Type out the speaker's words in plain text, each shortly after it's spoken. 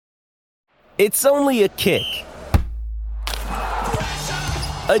It's only a kick,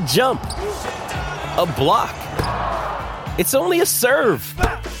 a jump, a block. It's only a serve.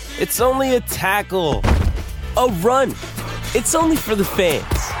 It's only a tackle, a run. It's only for the fans.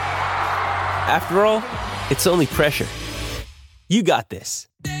 After all, it's only pressure. You got this.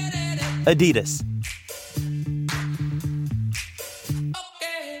 Adidas.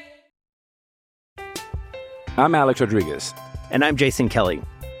 I'm Alex Rodriguez. And I'm Jason Kelly.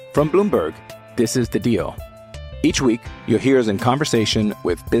 From Bloomberg, this is The Deal. Each week, you'll hear us in conversation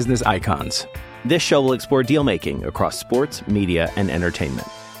with business icons. This show will explore deal-making across sports, media, and entertainment.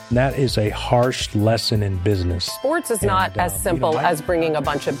 That is a harsh lesson in business. Sports is not as simple as bringing a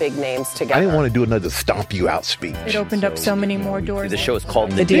bunch of big names together. I didn't want to do another stomp you out speech. It opened up so many more doors. The show is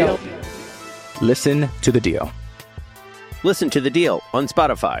called The Deal. Listen to The Deal. Listen to The Deal on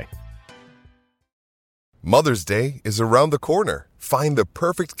Spotify. Mother's Day is around the corner. Find the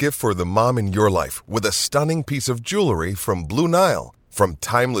perfect gift for the mom in your life with a stunning piece of jewelry from Blue Nile. From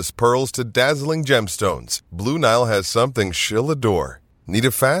timeless pearls to dazzling gemstones, Blue Nile has something she'll adore. Need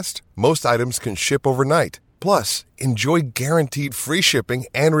it fast? Most items can ship overnight. Plus, enjoy guaranteed free shipping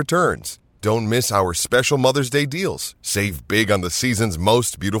and returns. Don't miss our special Mother's Day deals. Save big on the season's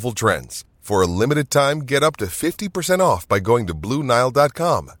most beautiful trends. For a limited time, get up to 50% off by going to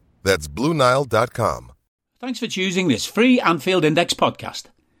BlueNile.com. That's BlueNile.com. Thanks for choosing this free Anfield Index podcast.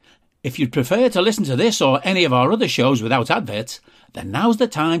 If you'd prefer to listen to this or any of our other shows without adverts, then now's the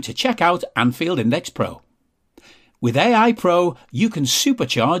time to check out Anfield Index Pro. With AEye Pro, you can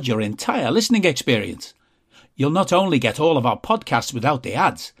supercharge your entire listening experience. You'll not only get all of our podcasts without the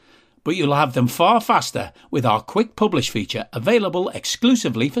ads, but you'll have them far faster with our Quick Publish feature available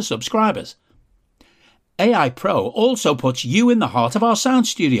exclusively for subscribers. AEye Pro also puts you in the heart of our sound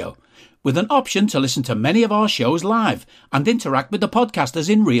studio, with an option to listen to many of our shows live and interact with the podcasters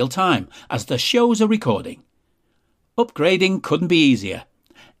in real time as the shows are recording. Upgrading couldn't be easier.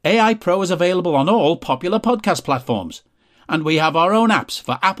 AEye Pro is available on all popular podcast platforms, and we have our own apps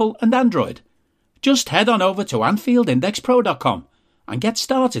for Apple and Android. Just head on over to AnfieldIndexPro.com and get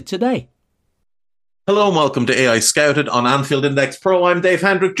started today. Hello and welcome to AEye Scouted on Anfield Index Pro. I'm Dave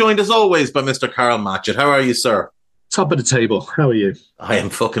Hendrick, joined as always by Mr. Carl Matchett. How are you, sir? Top of the table. How are you? I am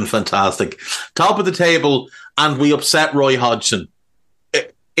fucking fantastic. Top of the table, and we upset Roy Hodgson.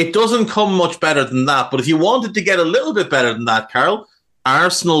 It doesn't come much better than that, but if you wanted to get a little bit better than that, Carl,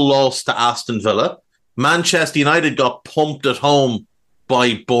 Arsenal lost to Aston Villa. Manchester United got pumped at home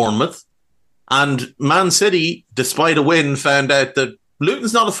by Bournemouth. And Man City, despite a win, found out that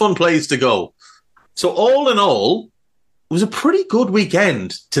Luton's not a fun place to go. So all in all, it was a pretty good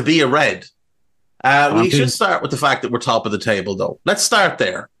weekend to be a Red. We should start with the fact that we're top of the table, though. Let's start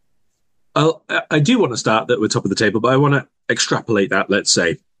there. I do want to start that we're top of the table, but I want to extrapolate that, let's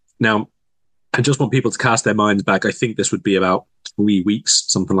say. Now, I just want people to cast their minds back. I think this would be about 3 weeks,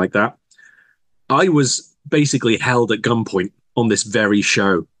 something like that. I was basically held at gunpoint on this very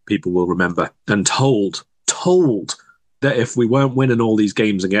show, people will remember, and told that if we weren't winning all these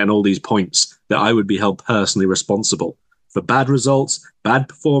games and getting all these points, that I would be held personally responsible for bad results, bad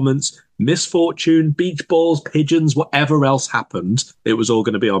performance, misfortune, beach balls, pigeons, whatever else happened, it was all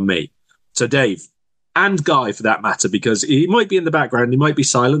going to be on me. So Dave, and Guy for that matter, because he might be in the background, he might be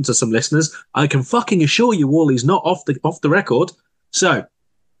silent to some listeners, I can fucking assure you all he's not off the record. So,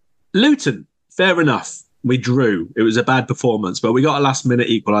 Luton, fair enough, we drew. It was a bad performance, but we got a last-minute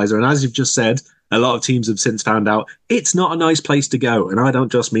equaliser, and as you've just said, a lot of teams have since found out it's not a nice place to go, and I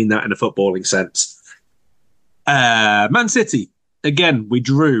don't just mean that in a footballing sense. Man City, again, we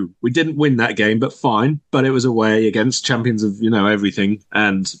drew. We didn't win that game, but fine. But it was away against champions of, everything,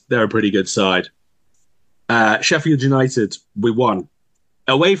 and they're a pretty good side. Sheffield United, we won.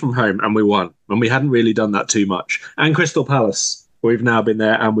 Away from home, and we won. And we hadn't really done that too much. And Crystal Palace, we've now been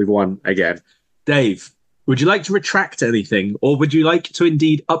there, and we've won again. Dave, would you like to retract anything, or would you like to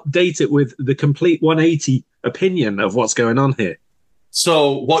indeed update it with the complete 180 opinion of what's going on here?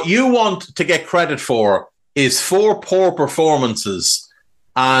 So what you want to get credit for is 4 poor performances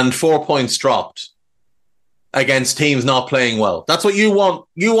and 4 points dropped against teams not playing well. That's what you want.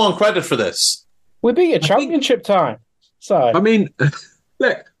 You want credit for this. We'll be at championship time. So I mean,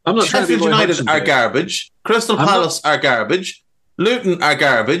 look, I'm not trying to be Sheffield United are garbage. Crystal Palace are garbage. Luton are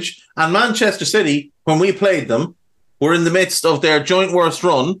garbage. And Manchester City, when we played them, were in the midst of their joint worst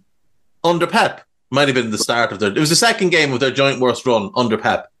run under Pep. Might have been the start of their... It was the second game of their joint worst run under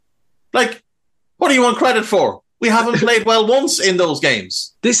Pep. Like, what do you want credit for? We haven't played well once in those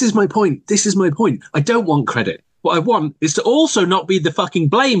games. This is my point. I don't want credit. What I want is to also not be the fucking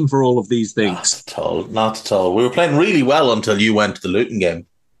blame for all of these things. Not at all. We were playing really well until you went to the Luton game.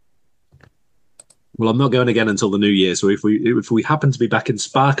 Well, I'm not going again until the new year. So if we happen to be back in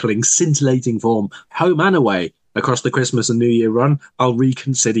sparkling, scintillating form, home and away, across the Christmas and New Year run, I'll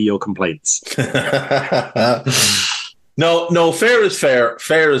reconsider your complaints. No, fair is fair.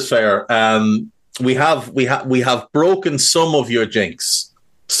 Fair is fair. We have broken some of your jinx,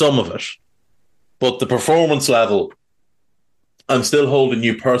 some of it, but the performance level, I'm still holding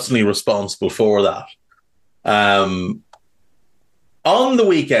you personally responsible for that. On the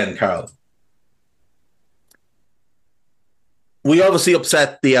weekend, Carl, we obviously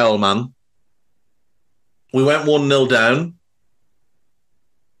upset the Owl Man. We went 1-0 down.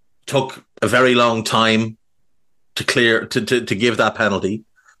 Took a very long time to give that penalty.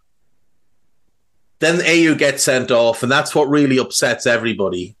 Then AEye gets sent off, and that's what really upsets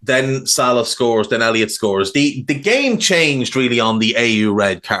everybody. Then Salah scores, then Elliott scores. The game changed really on the AEye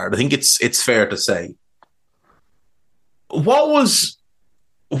red card. I think it's fair to say. What was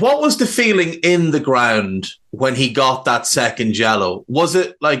the feeling in the ground when he got that second yellow? Was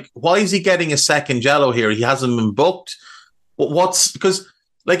it like, why is he getting a second yellow here? He hasn't been booked. Because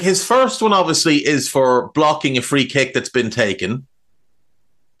like his first one obviously is for blocking a free kick that's been taken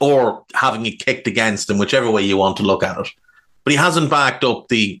or having it kicked against him, whichever way you want to look at it. But he hasn't backed up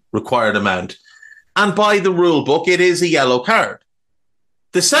the required amount. And by the rule book, it is a yellow card.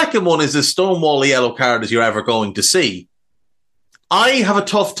 The second one is as stonewall a yellow card as you're ever going to see. I have a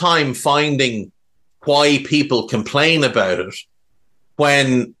tough time finding why people complain about it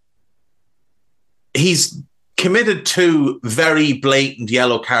when he's committed 2 very blatant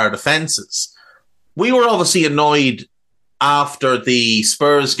yellow card offences. We were obviously annoyed after the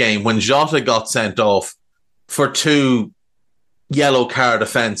Spurs game when Jota got sent off for 2 yellow card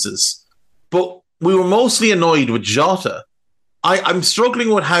offences. But we were mostly annoyed with Jota. I'm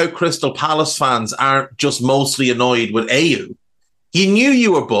struggling with how Crystal Palace fans aren't just mostly annoyed with AEye. You knew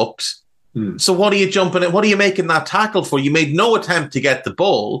you were booked. So what are you jumping at? What are you making that tackle for? You made no attempt to get the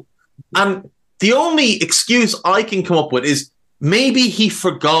ball. And the only excuse I can come up with is maybe he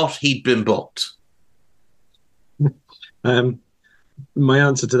forgot he'd been booked. My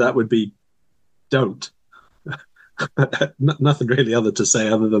answer to that would be don't. Nothing really other to say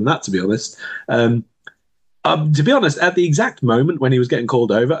other than that, to be honest. To be honest, at the exact moment when he was getting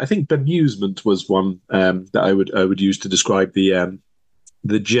called over, I think bemusement was one that I would use to describe the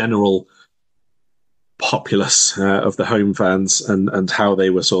general populace of the home fans and how they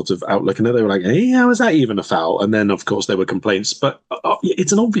were sort of out looking at it. They were like, hey, how is that even a foul? And then, of course, there were complaints. But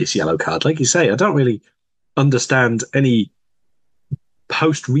it's an obvious yellow card. Like you say, I don't really understand any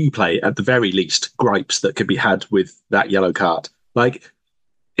post-replay, at the very least, gripes that could be had with that yellow card. Like,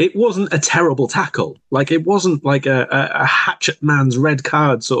 it wasn't a terrible tackle. Like, it wasn't like a hatchet man's red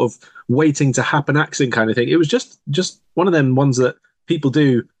card sort of waiting to happen accident kind of thing. It was just one of them ones that people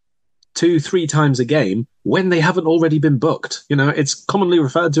do 2-3 times a game when they haven't already been booked. You know, it's commonly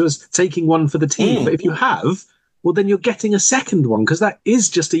referred to as taking one for the team. But if you have, well, then you're getting a second one because that is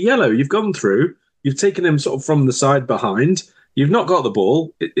just a yellow. You've gone through, you've taken him sort of from the side behind, you've not got the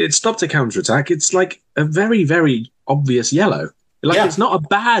ball, it stopped a counter-attack. It's like a very, very obvious yellow. Like, it's not a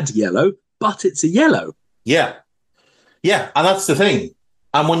bad yellow, but it's a yellow. Yeah. Yeah, and that's the thing.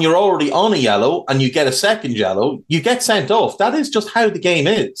 And when you're already on a yellow and you get a second yellow, you get sent off. That is just how the game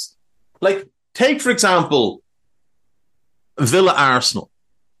is. Like, take, for example, Villa Arsenal.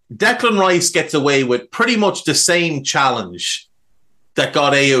 Declan Rice gets away with pretty much the same challenge that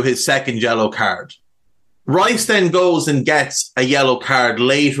got AEye his second yellow card. Rice then goes and gets a yellow card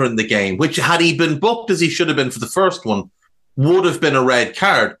later in the game, which, had he been booked as he should have been for the first one, would have been a red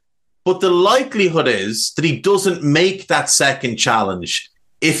card. But the likelihood is that he doesn't make that second challenge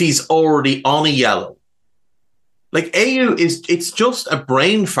if he's already on a yellow. Like, AEye it's just a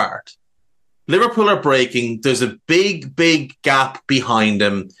brain fart. Liverpool are breaking. There's a big, big gap behind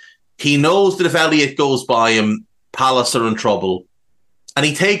him. He knows that if Elliott goes by him, Palace are in trouble. And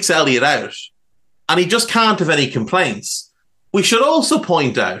he takes Elliott out. And he just can't have any complaints. We should also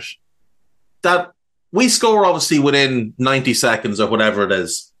point out that we score obviously within 90 seconds or whatever it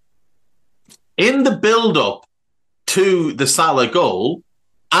is. In the build-up to the Salah goal,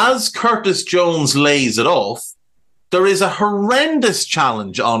 as Curtis Jones lays it off, there is a horrendous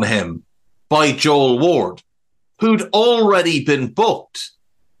challenge on him by Joel Ward, who'd already been booked.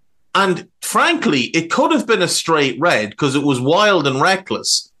 And frankly, it could have been a straight red because it was wild and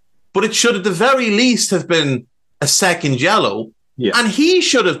reckless, but it should at the very least have been a second yellow, and he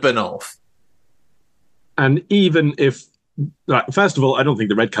should have been off. And even if, like, first of all, I don't think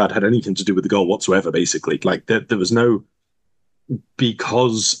the red card had anything to do with the goal whatsoever, basically. Like, there was no,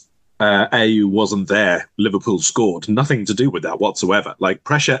 because AEye wasn't there, Liverpool scored. Nothing to do with that whatsoever. Like,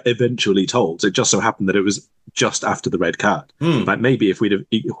 pressure eventually told. It just so happened that it was just after the red card. Like, maybe if we'd have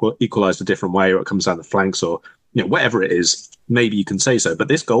equalised a different way, or it comes down the flanks, or whatever it is, maybe you can say so. But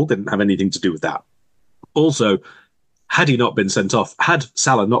this goal didn't have anything to do with that. Also, had he not been sent off, had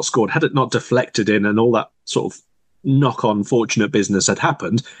Salah not scored, had it not deflected in, and all that sort of knock-on fortunate business had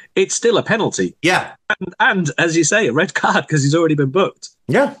happened, it's still a penalty. Yeah. And as you say, a red card because he's already been booked.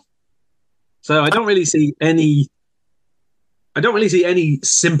 Yeah. So I don't really see any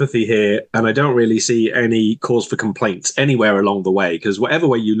sympathy here, and I don't really see any cause for complaint anywhere along the way, because whatever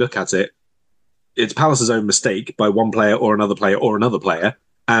way you look at it, it's Palace's own mistake by one player or another player or another player.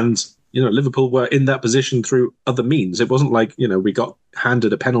 And, Liverpool were in that position through other means. It wasn't like, we got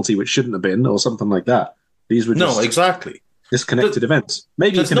handed a penalty which shouldn't have been or something like that. These were just exactly disconnected events.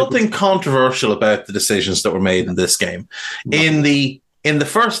 Maybe there's nothing controversial about the decisions that were made in this game. No. In the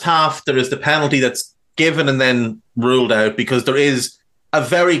first half, there is the penalty that's given and then ruled out because there is a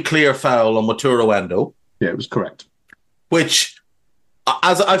very clear foul on Wataru Endo. Yeah, it was correct. Which,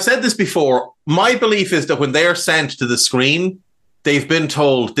 as I've said this before, my belief is that when they're sent to the screen, they've been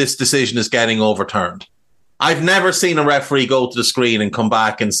told this decision is getting overturned. I've never seen a referee go to the screen and come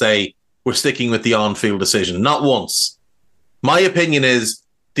back and say, we're sticking with the on-field decision. Not once. My opinion is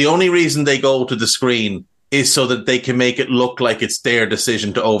the only reason they go to the screen is so that they can make it look like it's their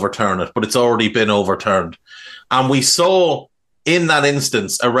decision to overturn it, but it's already been overturned. And we saw in that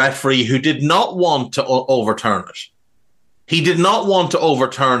instance a referee who did not want to overturn it. He did not want to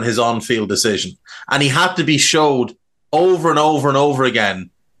overturn his on-field decision. And he had to be showed over and over and over again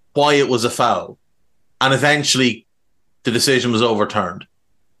why it was a foul. And eventually the decision was overturned.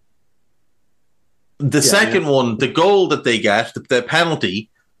 The second one, the goal that they get, the penalty,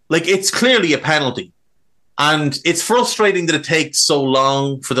 it's clearly a penalty. And it's frustrating that it takes so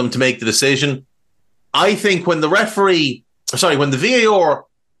long for them to make the decision. I think when the VAR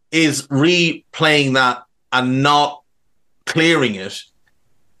is replaying that and not clearing it,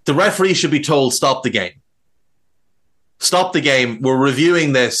 the referee should be told, stop the game. Stop the game. We're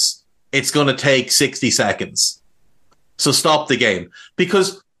reviewing this. It's going to take 60 seconds. So stop the game.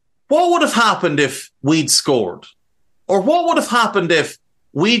 Because what would have happened if we'd scored? Or what would have happened if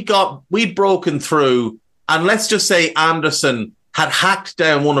we'd broken through, and let's just say Anderson had hacked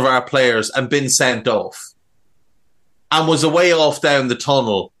down one of our players and been sent off and was away off down the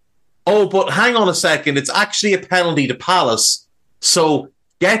tunnel? Oh, but hang on a second. It's actually a penalty to Palace. So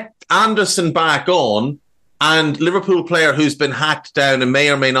get Anderson back on, and Liverpool player who's been hacked down and may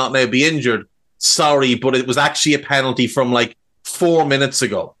or may not now be injured, sorry, but it was actually a penalty from 4 minutes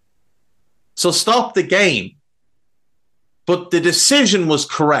ago. So stop the game. But the decision was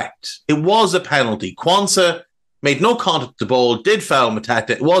correct. It was a penalty. Kwanzaa made no contact with the ball, did foul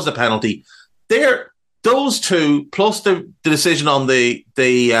Mateta. It was a penalty. Those two, plus the decision on the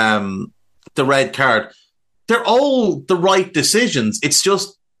red card, they're all the right decisions. It's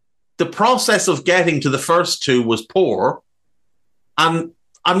just the process of getting to the first two was poor. And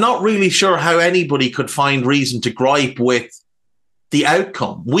I'm not really sure how anybody could find reason to gripe with the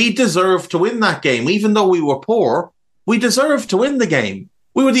outcome. We deserved to win that game. Even though we were poor, we deserved to win the game.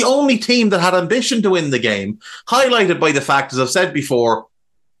 We were the only team that had ambition to win the game, highlighted by the fact, as I've said before,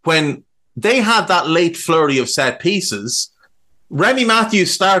 when they had that late flurry of set pieces, Remy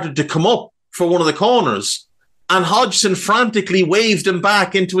Matthews started to come up for one of the corners, and Hodgson frantically waved him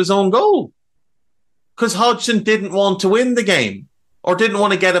back into his own goal. Because Hodgson didn't want to win the game, or didn't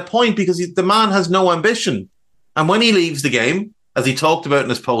want to get a point, because the man has no ambition. And when he leaves the game, as he talked about in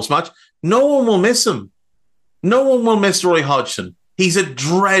his post-match, no one will miss him. No one will miss Roy Hodgson. He's a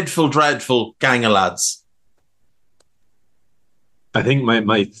dreadful, dreadful gang of lads. I think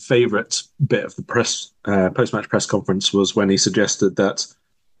my favourite bit of the post-match press conference was when he suggested that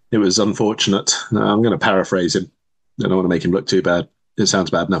it was unfortunate. Now, I'm going to paraphrase him. I don't want to make him look too bad. It sounds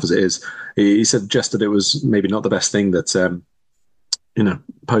bad enough as it is. He suggested it was maybe not the best thing that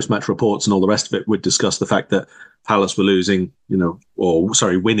post-match reports and all the rest of it would discuss the fact that Palace were losing,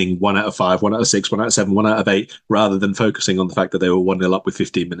 winning 1 out of 5, 1 out of 6, 1 out of 7, 1 out of 8, rather than focusing on the fact that they were 1-0 up with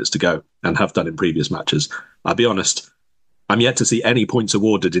 15 minutes to go and have done in previous matches. I'll be honest, I'm yet to see any points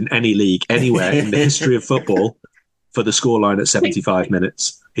awarded in any league anywhere in the history of football for the scoreline at 75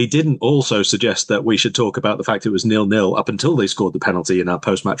 minutes. He didn't also suggest that we should talk about the fact it was 0-0 up until they scored the penalty in our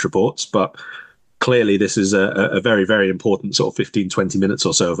post-match reports, but clearly this is a very, very important sort of 15, 20 minutes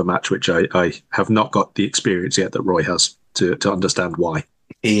or so of a match, which I have not got the experience yet that Roy has to understand why.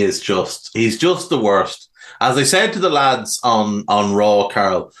 He's just the worst. As I said to the lads on Raw,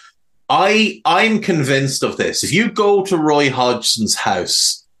 Carl, I'm convinced of this. If you go to Roy Hodgson's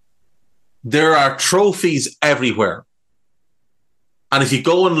house there are trophies everywhere. And if you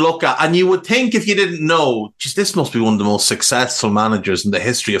go and look at, and you would think if you didn't know, geez, this must be one of the most successful managers in the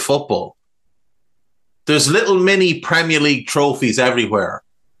history of football. There's little mini Premier League trophies everywhere.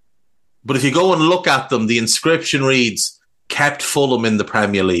 But if you go and look at them, the inscription reads, kept Fulham in the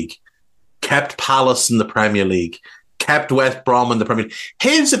Premier League, kept Palace in the Premier League, kept West Brom in the Premier League.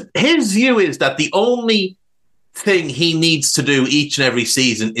 His view is that the only thing he needs to do each and every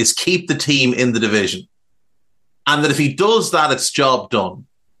season is keep the team in the division. And that if he does that, it's job done.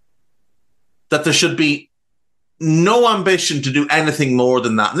 That there should be no ambition to do anything more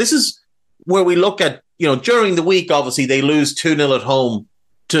than that. And this is where we look at, during the week, obviously, they lose 2-0 at home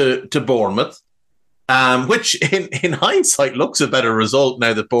to Bournemouth, which in hindsight looks a better result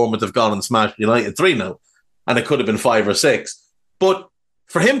now that Bournemouth have gone and smashed United 3-0. And it could have been 5 or 6. But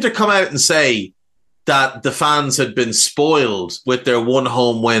for him to come out and say that the fans had been spoiled with their one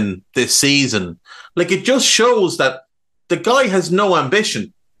home win this season, it just shows that the guy has no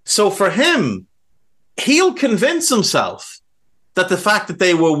ambition. So for him, he'll convince himself that the fact that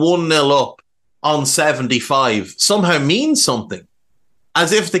they were 1-0 up on 75 somehow means something.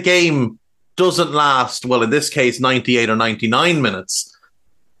 As if the game doesn't last, well, in this case, 98 or 99 minutes.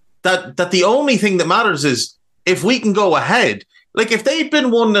 That the only thing that matters is if we can go ahead. If they'd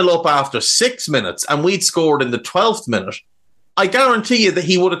been 1-0 up after 6 minutes and we'd scored in the 12th minute, I guarantee you that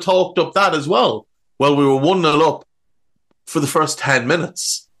he would have talked up that as well. Well, we were 1-0 up for the first 10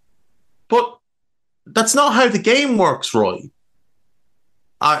 minutes. But that's not how the game works, Roy.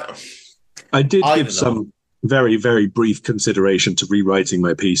 I did give some very, very brief consideration to rewriting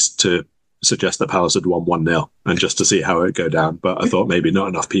my piece to suggest that Palace had won 1-0 and just to see how it would go down. But I thought maybe not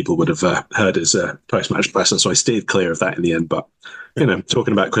enough people would have heard his post-match presser, so I stayed clear of that in the end. But,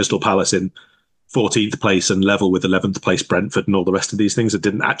 talking about Crystal Palace in 14th place and level with 11th place Brentford and all the rest of these things that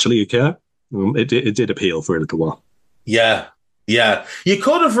didn't actually occur, it did appeal for a little while. Yeah. You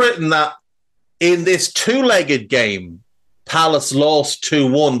could have written that in this two-legged game, Palace lost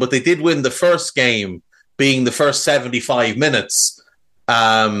 2-1, but they did win the first game, being the first 75 minutes,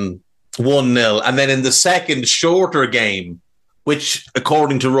 1-0. And then in the second shorter game, which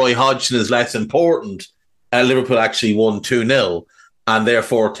according to Roy Hodgson is less important, Liverpool actually won 2-0 and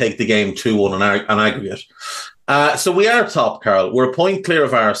therefore take the game 2-1 on aggregate. So we are top, Carl. We're a point clear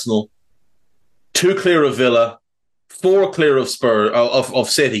of Arsenal, 2 clear of Villa, 4 clear of Spurs, of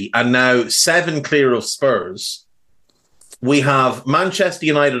City, and now 7 clear of Spurs. We have Manchester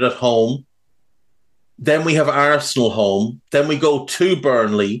United at home. Then we have Arsenal home. Then we go to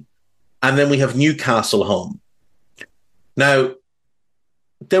Burnley. And then we have Newcastle home. Now,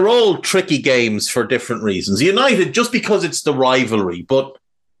 they're all tricky games for different reasons. United, just because it's the rivalry, but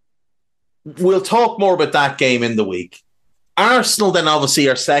we'll talk more about that game in the week. Arsenal then obviously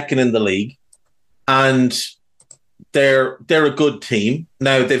are second in the league, and they're a good team.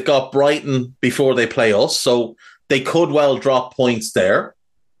 Now, they've got Brighton before they play us, so they could well drop points there.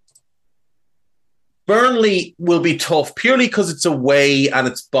 Burnley will be tough purely because it's away and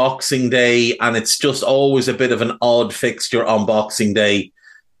it's Boxing Day and it's just always a bit of an odd fixture on Boxing Day.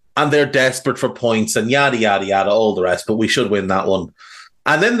 And they're desperate for points and yada, yada, yada, all the rest. But we should win that one.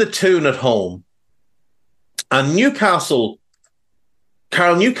 And then the Toon at home. And Newcastle,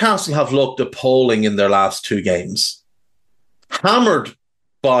 Carl, Newcastle have looked appalling in their last 2 games. Hammered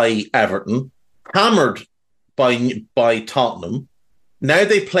by Everton. Hammered by Tottenham. Now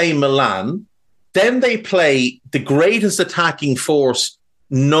they play Milan. Then they play the greatest attacking force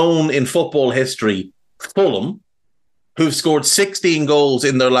known in football history, Fulham, who've scored 16 goals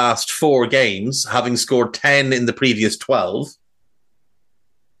in their last 4 games, having scored 10 in the previous 12.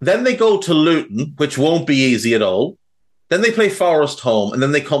 Then they go to Luton, which won't be easy at all. Then they play Forest home, and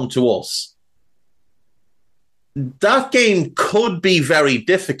then they come to us. That game could be very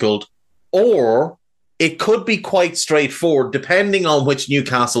difficult, or it could be quite straightforward, depending on which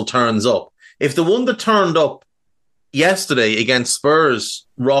Newcastle turns up. If the one that turned up yesterday against Spurs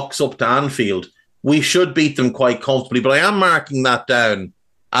rocks up to Anfield, we should beat them quite comfortably. But I am marking that down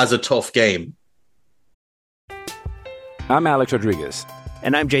as a tough game. I'm Alex Rodriguez.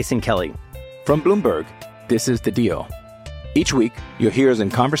 And I'm Jason Kelly. From Bloomberg, this is The Deal. Each week, you'll hear us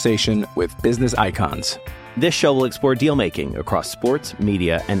in conversation with business icons. This show will explore deal-making across sports,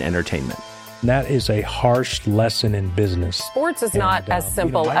 media, and entertainment. That is a harsh lesson in business. Sports is not as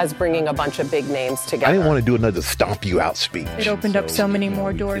simple as bringing a bunch of big names together. I didn't want to do another stomp you out speech. It opened up so many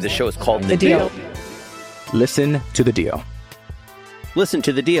more doors. The show is called The Deal. Listen to The Deal. Listen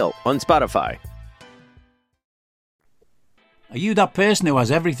to The Deal on Spotify. Are you that person who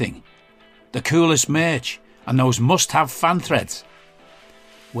has everything? The coolest merch and those must-have fan threads?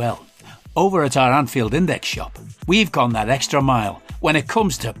 Well, Over at our Anfield Index shop, we've gone that extra mile when it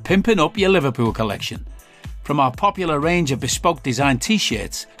comes to pimping up your Liverpool collection. From our popular range of bespoke design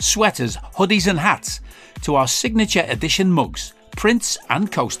t-shirts, sweaters, hoodies and hats, to our signature edition mugs, prints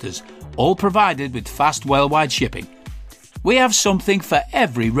and coasters, all provided with fast worldwide shipping. We have something for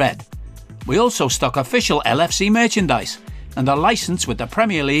every red. We also stock official LFC merchandise and are licensed with the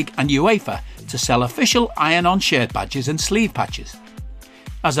Premier League and UEFA to sell official iron-on shirt badges and sleeve patches.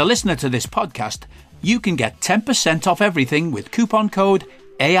 As a listener to this podcast, you can get 10% off everything with coupon code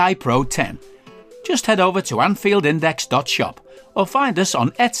AIPRO10. Just head over to AnfieldIndex.shop or find us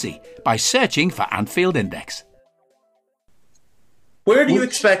on Etsy by searching for Anfield Index. Where do you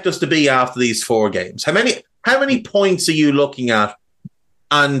expect us to be after these 4 games? How many points are you looking at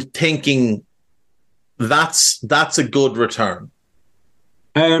and thinking that's a good return?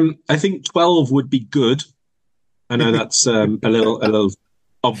 I think 12 would be good. I know that's a little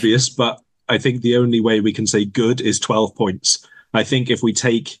obvious, but I think the only way we can say good is 12 points. I think if we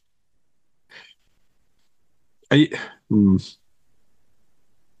take... If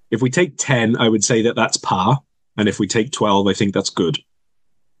we take 10, I would say that's par. And if we take 12, I think that's good.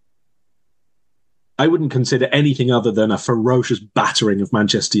 I wouldn't consider anything other than a ferocious battering of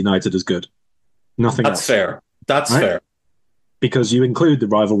Manchester United as good. Nothing else. That's fair. That's fair. Because you include the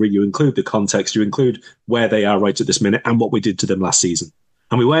rivalry, you include the context, you include where they are right at this minute and what we did to them last season.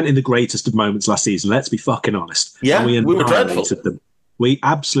 And we weren't in the greatest of moments last season, let's be fucking honest. Yeah, we were dreadful. Them. We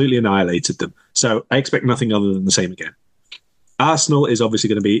absolutely annihilated them. So I expect nothing other than the same again. Arsenal is obviously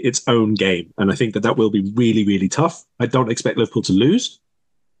going to be its own game, and I think that will be really, really tough. I don't expect Liverpool to lose,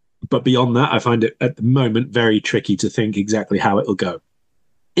 but beyond that, I find it at the moment very tricky to think exactly how it'll go.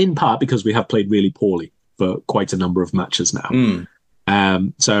 In part because we have played really poorly for quite a number of matches now.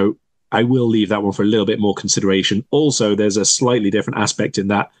 So I will leave that one for a little bit more consideration. Also, there's a slightly different aspect in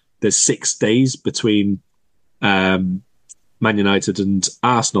that there's 6 days between Man United and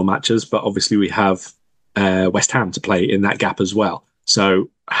Arsenal matches, but obviously we have West Ham to play in that gap as well. So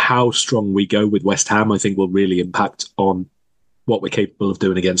how strong we go with West Ham, I think, will really impact on what we're capable of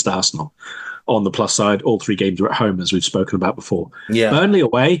doing against Arsenal. On the plus side, all 3 games are at home, as we've spoken about before. Yeah. Burnley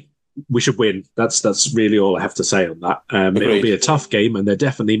away, we should win. That's really all I have to say on that. It'll be a tough game, and they're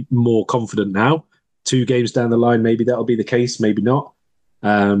definitely more confident now. 2 games down the line, maybe that'll be the case, maybe not.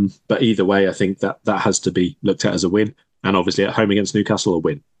 But either way, I think that has to be looked at as a win. And obviously at home against Newcastle, a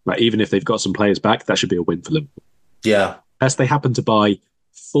win. Like, even if they've got some players back, that should be a win for Liverpool. Yeah. Unless they happen to buy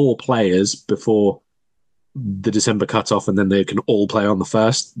 4 players before the December cutoff and then they can all play on the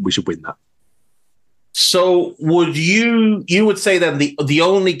 1st, we should win that. So would you would say then the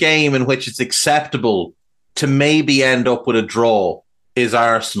only game in which it's acceptable to maybe end up with a draw is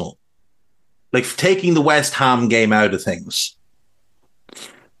Arsenal? Like, taking the West Ham game out of things.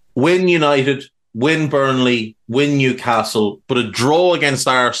 Win United, win Burnley, win Newcastle, but a draw against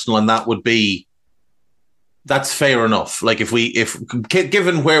Arsenal, and that's fair enough. Like, if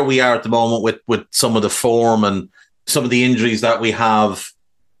given where we are at the moment with some of the form and some of the injuries that we have,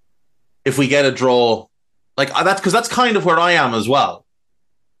 if we get a draw, like that, because that's kind of where I am as well,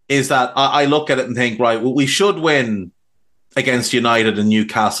 is that I look at it and think, right, well, we should win against United and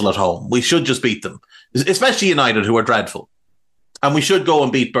Newcastle at home. We should just beat them, especially United, who are dreadful. And we should go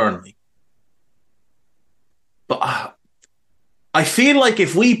and beat Burnley. But I feel like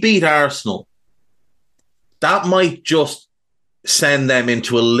if we beat Arsenal, that might just send them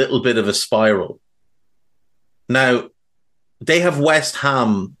into a little bit of a spiral. Now, they have West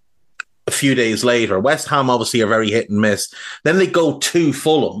Ham a few days later. West Ham obviously are very hit and miss. Then they go to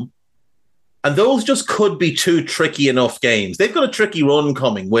Fulham. And those just could be 2 tricky enough games. They've got a tricky run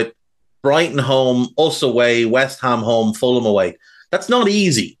coming with Brighton home, us away, West Ham home, Fulham away. That's not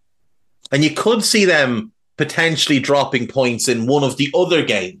easy. And you could see them potentially dropping points in one of the other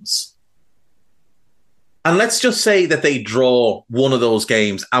games. And let's just say that they draw one of those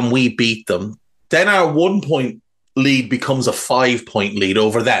games and we beat them. Then our 1-point lead becomes a 5-point lead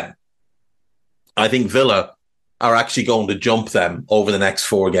over them. I think Villa are actually going to jump them over the next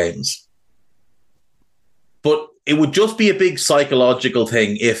 4 games. But it would just be a big psychological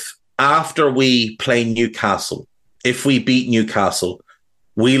thing if after we play Newcastle, if we beat Newcastle,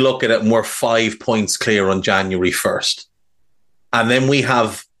 we look at it and we're 5 points clear on January 1st. And then we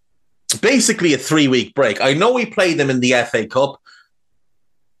have basically a 3-week break. I know we play them in the FA Cup.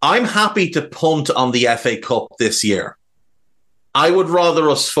 I'm happy to punt on the FA Cup this year. I would rather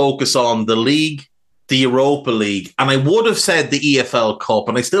us focus on the league, the Europa League, and I would have said the EFL Cup,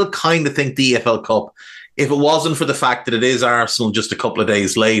 and I still kind of think the EFL Cup, if it wasn't for the fact that it is Arsenal just a couple of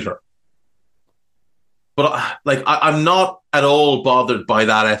days later. But I'm not at all bothered by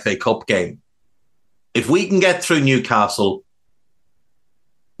that FA Cup game. If we can get through Newcastle,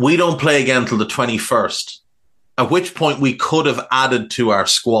 we don't play again until the 21st, at which point we could have added to our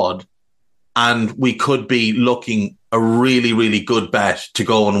squad and we could be looking a really, really good bet to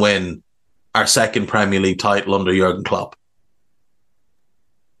go and win our second Premier League title under Jurgen Klopp.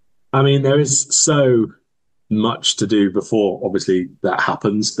 I mean, there is so much to do before, obviously, that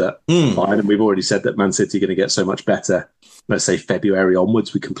happens. Fine, and we've already said that Man City are going to get so much better, let's say February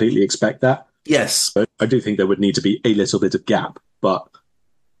onwards. We completely expect that. Yes. But I do think there would need to be a little bit of gap, but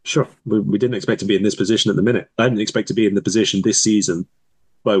sure, we didn't expect to be in this position at the minute. I didn't expect to be in the position this season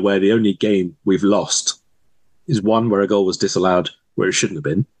where the only game we've lost is one where a goal was disallowed where it shouldn't have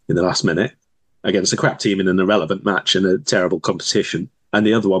been in the last minute against a crap team in an irrelevant match in a terrible competition, and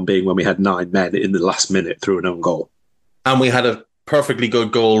the other one being when we had 9 men in the last minute through an own goal. And we had a perfectly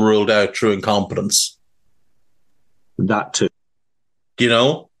good goal ruled out through incompetence. That too. You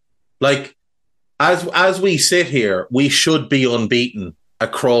know? Like, as we sit here, we should be unbeaten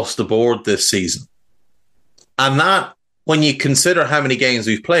across the board this season. And that, when you consider how many games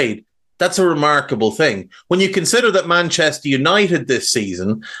we've played, that's a remarkable thing. When you consider that Manchester United this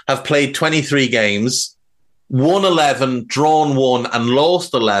season have played 23 games, won 11, drawn 1 and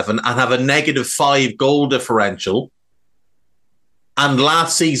lost 11 and have a -5 goal differential, and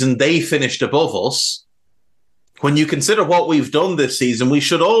last season they finished above us, when you consider what we've done this season, we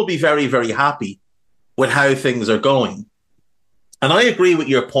should all be very, very happy with how things are going. And I agree with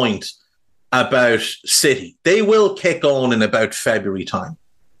your point about City. They will kick on in about February time.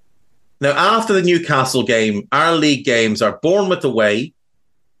 Now, after the Newcastle game, our league games are Bournemouth away,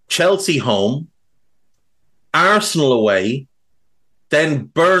 Chelsea home, Arsenal away, then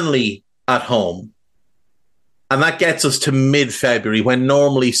Burnley at home. And that gets us to mid-February when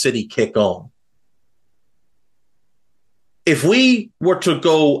normally City kick on. If we were to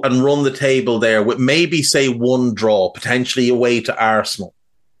go and run the table there with maybe, say, 1 draw, potentially away to Arsenal,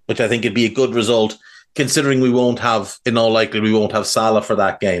 which I think would be a good result, considering we won't have, in all likelihood, we won't have Salah for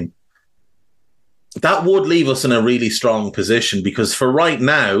that game. That would leave us in a really strong position, because for right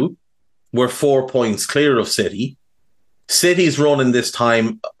now, we're 4 points clear of City. City's running this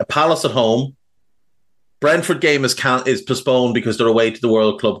time, Palace at home. Brentford game is postponed because they're away to the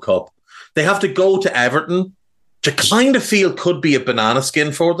World Club Cup. They have to go to Everton, which I kind of feel could be a banana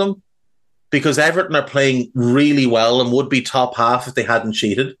skin for them, because Everton are playing really well and would be top half if they hadn't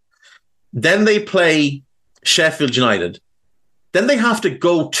cheated. Then they play Sheffield United. Then they have to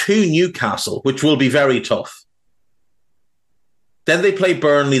go to Newcastle, which will be very tough. Then they play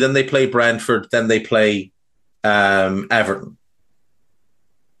Burnley, then they play Brentford, then they play Everton.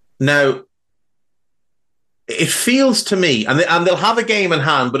 Now, it feels to me, and they'll have a game in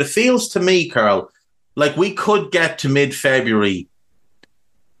hand, but it feels to me, Carl, like we could get to mid-February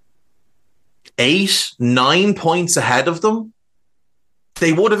 8, 9 points ahead of them.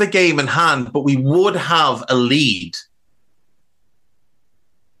 They would have a game in hand, but we would have a lead.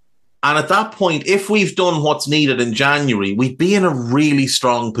 And at that point, if we've done what's needed in January, we'd be in a really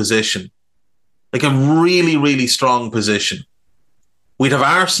strong position. Like a really, really strong position. We'd have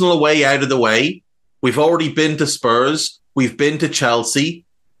Arsenal away out of the way. We've already been to Spurs. We've been to Chelsea.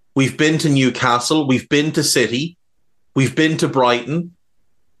 We've been to Newcastle. We've been to City. We've been to Brighton.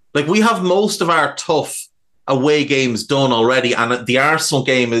 Like, we have most of our tough away games done already. And the Arsenal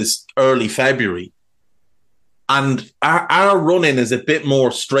game is early February. And our run-in is a bit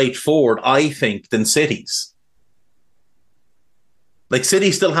more straightforward, I think, than City's. Like, City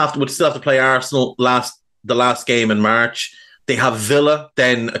would still have to play Arsenal the last game in March. They have Villa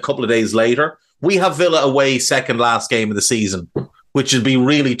then a couple of days later. We have Villa away second last game of the season, which would be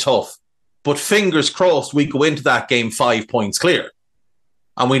really tough. But fingers crossed, we go into that game 5 points clear.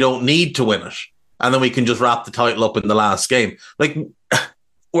 And we don't need to win it. And then we can just wrap the title up in the last game. Like,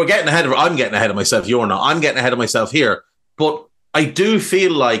 I'm getting ahead of myself. You're not. I'm getting ahead of myself here. But I do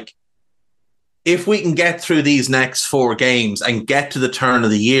feel like if we can get through these next 4 games and get to the turn of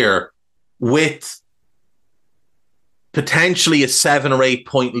the year with potentially a 7 or 8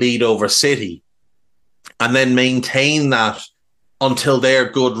 point lead over City, and then maintain that until their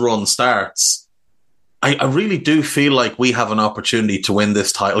good run starts, I really do feel like we have an opportunity to win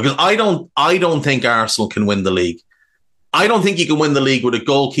this title. Because I don't think Arsenal can win the league. I don't think you can win the league with a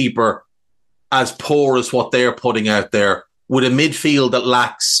goalkeeper as poor as what they're putting out there, with a midfield that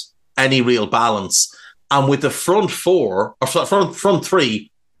lacks any real balance, and with the front 4 or front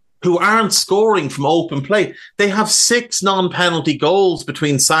 3 who aren't scoring from open play. They have 6 non-penalty goals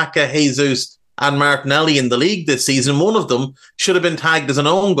between Saka, Jesus and Martinelli in the league this season. One of them should have been tagged as an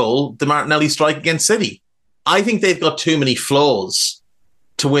own goal, the Martinelli strike against City. I think they've got too many flaws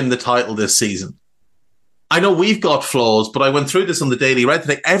to win the title this season. I know we've got flaws, but I went through this on the Daily Red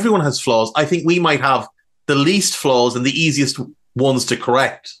today. Everyone has flaws. I think we might have the least flaws and the easiest ones to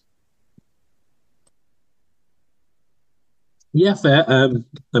correct. Yeah, fair.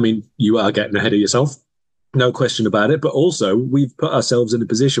 I mean, you are getting ahead of yourself. No question about it. But also, we've put ourselves in a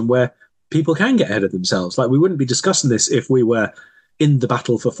position where people can get ahead of themselves. Like, we wouldn't be discussing this if we were in the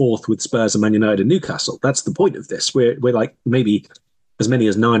battle for fourth with Spurs and Man United and Newcastle. That's the point of this. We're like maybe as many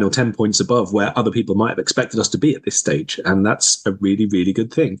as 9 or 10 points above where other people might have expected us to be at this stage. And that's a really, really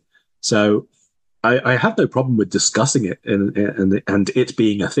good thing. So I have no problem with discussing it and it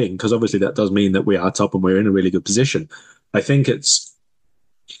being a thing, because obviously that does mean that we are top and we're in a really good position. I think it's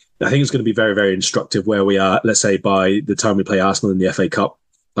going to be very, very instructive where we are, let's say, by the time we play Arsenal in the FA Cup.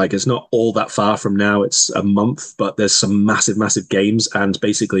 Like, it's not all that far from now. It's a month, but there's some massive, massive games, and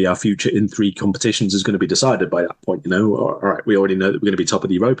basically our future in 3 competitions is going to be decided by that point. You know, all right, we already know that we're going to be top of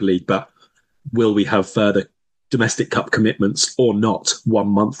the Europa League, but will we have further domestic cup commitments or not 1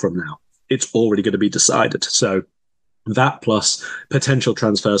 month from now? It's already going to be decided. So that plus potential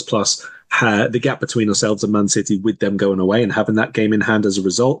transfers plus the gap between ourselves and Man City with them going away and having that game in hand as a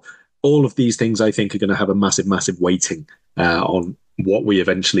result, all of these things I think are going to have a massive, massive weighting on what we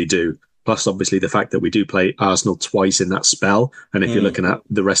eventually do. Plus, obviously, the fact that we do play Arsenal twice in that spell. And if you're looking at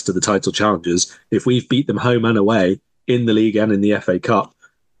the rest of the title challenges, if we've beat them home and away in the league and in the FA Cup,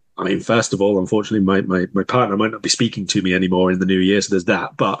 I mean, first of all, unfortunately, my partner might not be speaking to me anymore in the new year, so there's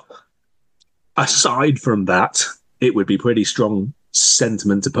that. But aside from that, it would be pretty strong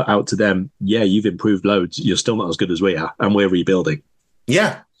sentiment to put out to them. Yeah, you've improved loads. You're still not as good as we are, and we're rebuilding.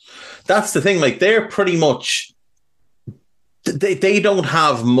 Yeah, that's the thing. Like, they're pretty much... They don't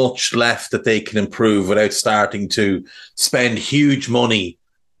have much left that they can improve without starting to spend huge money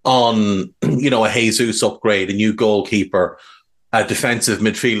on, you know, a Jesus upgrade, a new goalkeeper, a defensive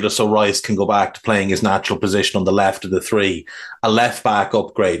midfielder so Rice can go back to playing his natural position on the left of the 3, a left back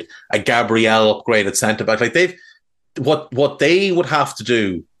upgrade, a Gabriel upgrade at centre back. Like, they've what they would have to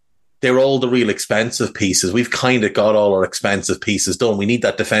do. They're all the real expensive pieces. We've kind of got all our expensive pieces done. We need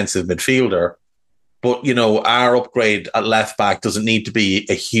that defensive midfielder. But, you know, our upgrade at left back doesn't need to be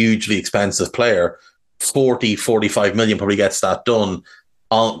a hugely expensive player. 40, 45 million probably gets that done.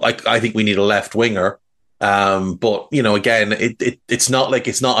 I think we need a left winger. But, you know, again, it's not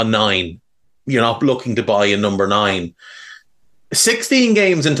a 9. You're not looking to buy a number 9. 16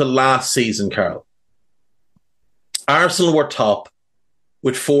 games into last season, Carl, Arsenal were top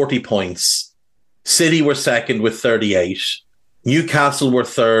with 40 points. City were second with 38. Newcastle were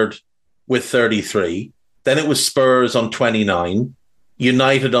third with 33. Then it was Spurs on 29,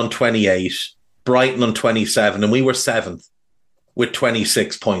 United on 28, Brighton on 27, and we were 7th with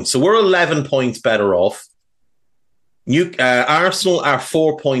 26 points. So we're 11 points better off. Arsenal are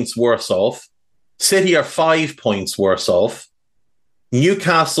 4 points worse off. City are 5 points worse off.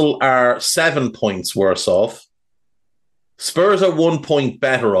 Newcastle are 7 points worse off. Spurs are 1 point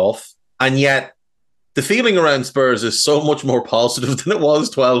better off. And yet the feeling around Spurs is so much more positive than it was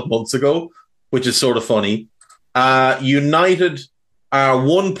 12 months ago, which is sort of funny. United are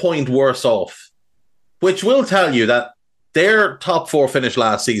 1 point worse off, which will tell you that their top 4 finish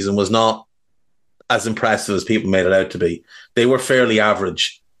last season was not as impressive as people made it out to be. They were fairly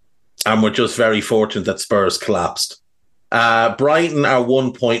average, and we're just very fortunate that Spurs collapsed. Brighton are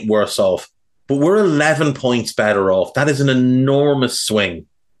 1 point worse off, but we're 11 points better off. That is an enormous swing.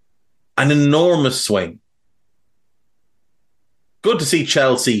 An enormous swing. Good to see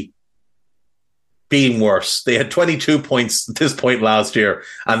Chelsea being worse. They had 22 points at this point last year,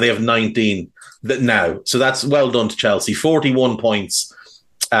 and they have 19 now. So that's well done to Chelsea. 41 points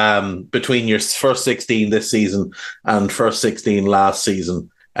between your first 16 this season and first 16 last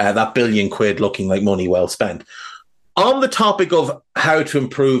season. That £1 billion looking like money well spent. On the topic of how to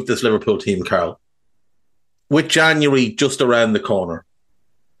improve this Liverpool team, Carl, with January just around the corner,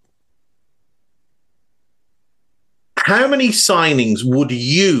 how many signings would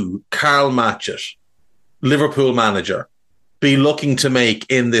you, Karl Matchett, Liverpool manager, be looking to make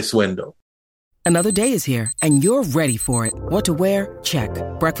in this window? Another day is here, and you're ready for it. What to wear? Check.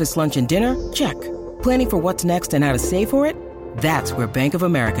 Breakfast, lunch, and dinner? Check. Planning for what's next and how to save for it? That's where Bank of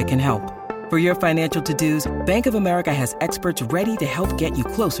America can help. For your financial to-dos, Bank of America has experts ready to help get you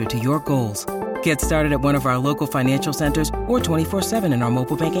closer to your goals. Get started at one of our local financial centers or 24/7 in our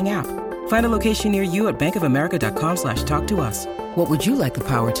mobile banking app. Find a location near you at bankofamerica.com/talktous. What would you like the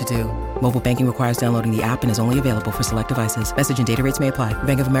power to do? Mobile banking requires downloading the app and is only available for select devices. Message and data rates may apply.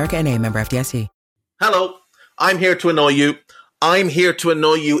 Bank of America N.A., member FDIC. Hello, I'm here to annoy you. I'm here to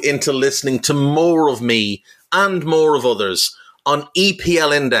annoy you into listening to more of me and more of others on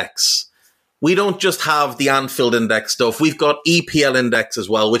EPL Index. We don't just have the Anfield Index stuff. We've got EPL Index as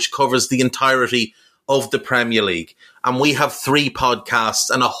well, which covers the entirety of the Premier League. And we have 3 podcasts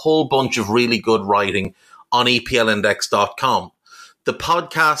and a whole bunch of really good writing on EPLindex.com. The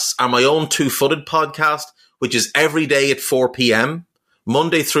podcasts are my own Two-Footed podcast, which is every day at 4 p.m.,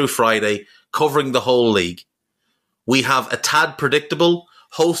 Monday through Friday, covering the whole league. We have A Tad Predictable,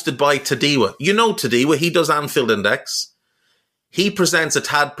 hosted by Tadiwa. You know Tadiwa, he does Anfield Index. He presents A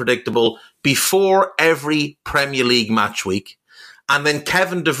Tad Predictable before every Premier League match week. And then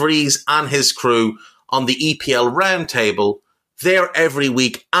Kevin DeVries and his crew on the EPL Roundtable, they're every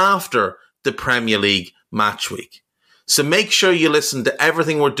week after the Premier League match week. So make sure you listen to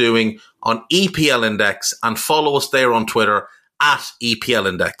everything we're doing on EPL Index and follow us there on Twitter at EPL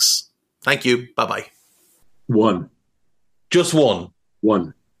Index. Thank you. Bye-bye. 1. Just 1?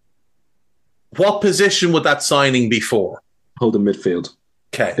 1. What position would that signing be for? Holding midfield.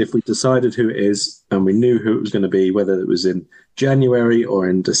 Okay. If we decided who it is and we knew who it was going to be, whether it was in January or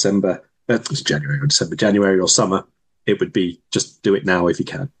in December, January or summer, it would be just do it now if you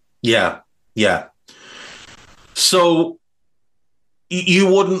can. Yeah. So you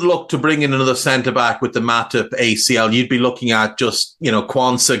wouldn't look to bring in another centre-back with the Matip ACL. You'd be looking at just,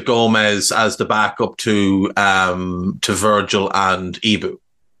 Kwanzaa Gomez as the backup to Virgil and Ibu.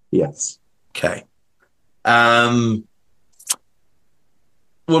 Yes. Okay.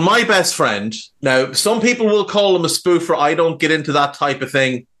 Well, my best friend, now some people will call him a spoofer. I don't get into that type of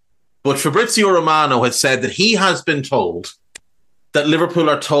thing. But Fabrizio Romano has said that he has been told that Liverpool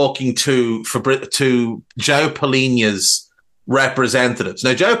are talking to João Palhinha's representatives.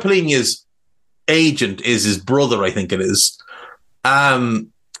 Now, João Palhinha's agent is his brother, I think it is,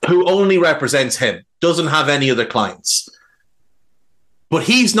 who only represents him, doesn't have any other clients. But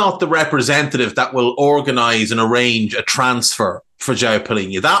he's not the representative that will organise and arrange a transfer for João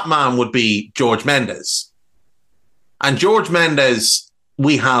Palhinha. That man would be George Mendes. And George Mendes,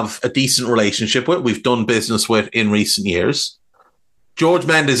 we have a decent relationship with. We've done business with in recent years. George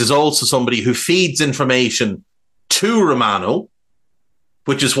Mendes is also somebody who feeds information to Romano,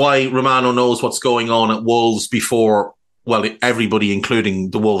 which is why Romano knows what's going on at Wolves before, well, everybody,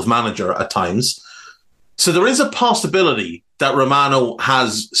 including the Wolves manager at times. So there is a possibility that Romano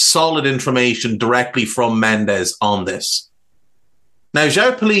has solid information directly from Mendes on this. Now,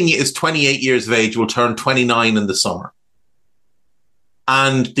 João Palhinha is 28 years of age, will turn 29 in the summer.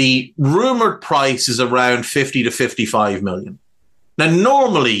 And the rumoured price is around 50 to 55 million. Now,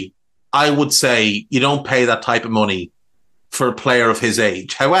 normally, I would say you don't pay that type of money for a player of his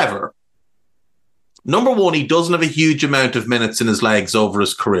age. However, number one, he doesn't have a huge amount of minutes in his legs over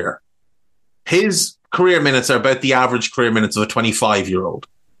his career. His career minutes are about the average career minutes of a 25-year-old.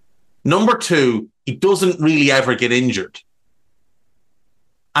 Number two, he doesn't really ever get injured.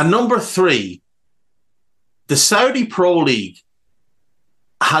 And number three, the Saudi Pro League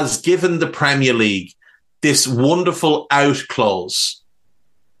has given the Premier League this wonderful out clause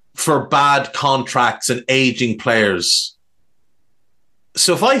for bad contracts and aging players.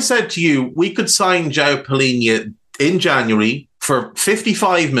 So if I said to you, we could sign João Palhinha in January for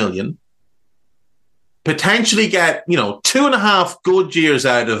 55 million, potentially get, 2.5 good years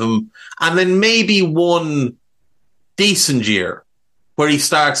out of him, and then maybe one decent year where he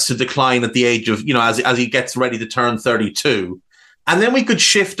starts to decline at the age of, as he gets ready to turn 32. And then we could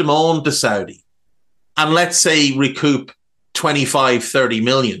shift him on to Saudi and let's say recoup 25, 30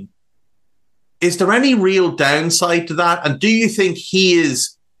 million. Is there any real downside to that? And do you think he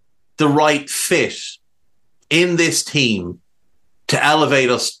is the right fit in this team to elevate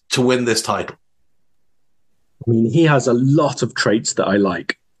us to win this title? I mean, he has a lot of traits that I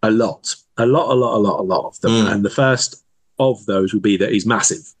like. A lot of them. Mm. And the first of those would be that he's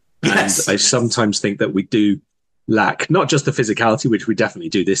massive. Yes. And I sometimes think that we do lack not just the physicality, which we definitely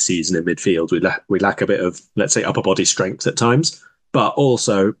do this season in midfield. We lack a bit of, let's say, upper body strength at times, but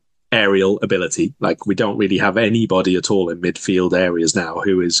also aerial ability. Like, we don't really have anybody at all in midfield areas now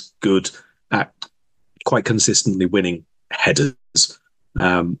who is good at quite consistently winning headers.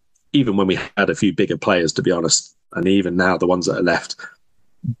 Even when we had a few bigger players, to be honest, and even now the ones that are left,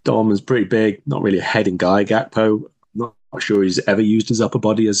 Dom is pretty big, not really a heading guy. Gakpo, not sure he's ever used his upper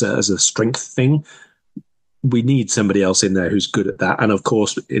body as a strength thing. We need somebody else in there who's good at that. And of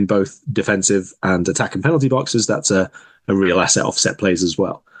course, in both defensive and attacking penalty boxes, that's a real asset off set plays as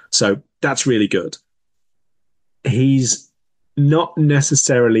well. So that's really good. He's not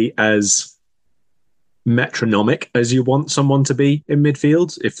necessarily as metronomic as you want someone to be in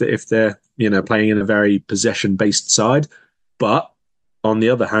midfield if they're playing in a very possession based side, but on the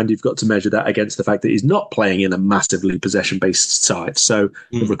other hand, you've got to measure that against the fact that he's not playing in a massively possession-based side. So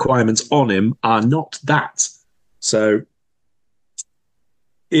the requirements on him are not that. So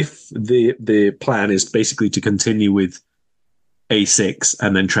if the plan is basically to continue with a 6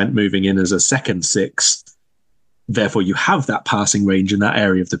 and then Trent moving in as a second 6, therefore you have that passing range in that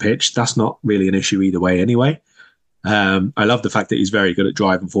area of the pitch. That's not really an issue either way anyway. I love the fact that he's very good at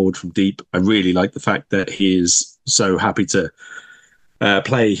driving forward from deep. I really like the fact that he is so happy to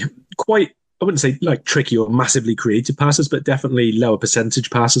play quite, I wouldn't say like tricky or massively creative passes, but definitely lower percentage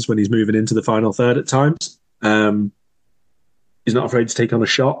passes when he's moving into the final third at times. He's not afraid to take on a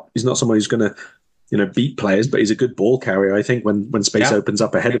shot. He's not someone who's going to, beat players, but he's a good ball carrier. I think when space opens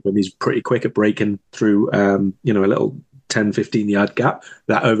up ahead of him, he's pretty quick at breaking through, a little 10, 15 yard gap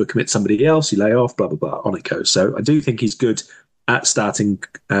that overcommits somebody else. You lay off, blah, blah, blah, on it goes. So I do think he's good at starting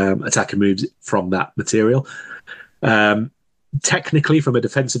attacking moves from that material. Technically, from a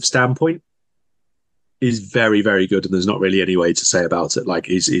defensive standpoint, is very, very good, and there's not really any way to say about it. Like,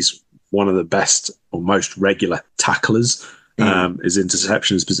 he's one of the best or most regular tacklers. His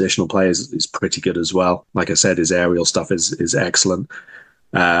interception, his positional play is pretty good as well. Like I said, his aerial stuff is excellent.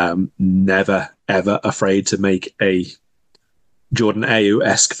 Never, ever afraid to make a Jordan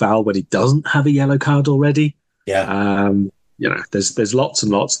Ayew-esque foul when he doesn't have a yellow card already. Yeah. There's lots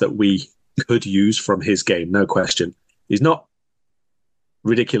and lots that we could use from his game, no question. He's not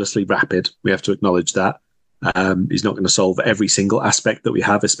ridiculously rapid. We have to acknowledge that. He's not going to solve every single aspect that we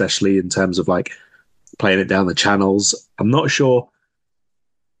have, especially in terms of like playing it down the channels. I'm not sure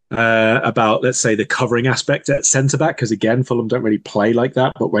about, let's say, the covering aspect at centre-back, because again, Fulham don't really play like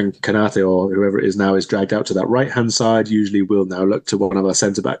that. But when Kanate or whoever it is now is dragged out to that right-hand side, usually we'll now look to one of our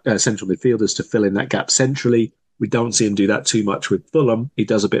central midfielders to fill in that gap centrally. We don't see him do that too much with Fulham. He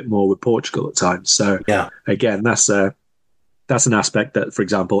does a bit more with Portugal at times. So again, that's an aspect that, for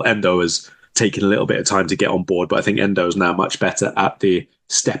example, Endo has taken a little bit of time to get on board, but I think Endo's now much better at the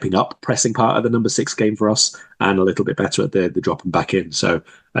stepping up pressing part of the number 6 game for us, and a little bit better at the dropping back in. So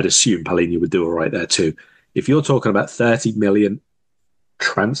I'd assume Palhinha would do all right there too. If you're talking about 30 million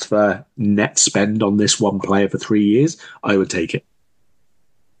transfer net spend on this one player for 3 years, I would take it.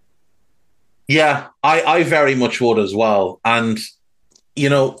 Yeah, I very much would as well. And,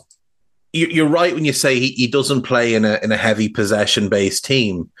 you're right when you say he doesn't play in a heavy possession-based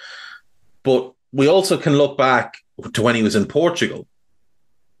team. But we also can look back to when he was in Portugal.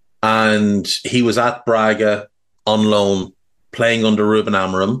 And he was at Braga on loan, playing under Ruben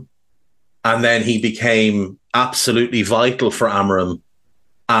Amorim. And then he became absolutely vital for Amorim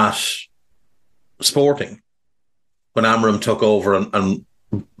at Sporting when Amorim took over and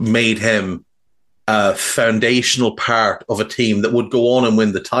made him a foundational part of a team that would go on and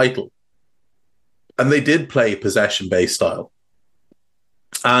win the title. And they did play possession-based style.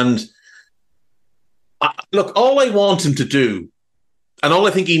 And look, all I want him to do, and all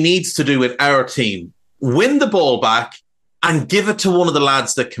I think he needs to do with our team, win the ball back and give it to one of the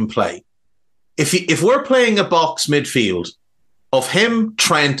lads that can play. If we're playing a box midfield of him,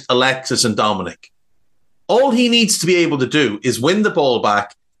 Trent, Alexis and Dominic, all he needs to be able to do is win the ball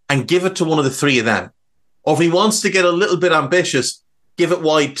back and give it to one of the 3 of them. Or if he wants to get a little bit ambitious, give it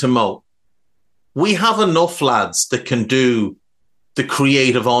wide to Mo. We have enough lads that can do the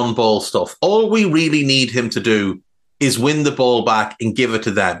creative on-ball stuff. All we really need him to do is win the ball back and give it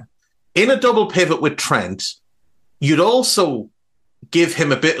to them. In a double pivot with Trent, you'd also give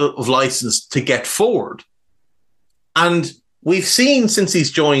him a bit of license to get forward. And we've seen since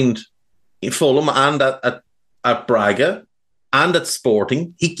he's joined Fulham and at Braga and at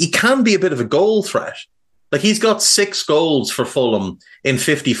Sporting, he can be a bit of a goal threat. Like, he's got 6 goals for Fulham in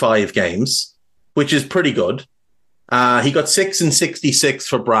 55 games, which is pretty good. He got 6 in 66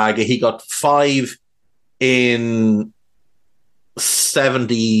 for Braga. He got 5 in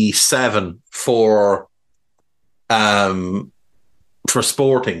 77 for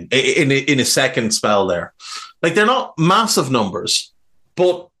Sporting in his second spell there. Like, they're not massive numbers,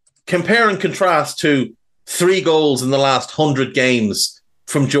 but compare and contrast to 3 goals in the last 100 games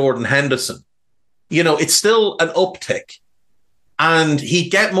from Jordan Henderson. It's still an uptick. And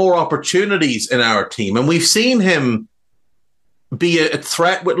he'd get more opportunities in our team. And we've seen him be a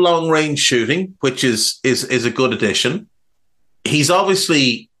threat with long-range shooting, which is a good addition. He's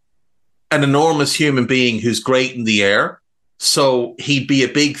obviously an enormous human being who's great in the air. So he'd be a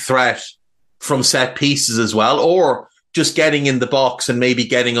big threat from set pieces as well, or just getting in the box and maybe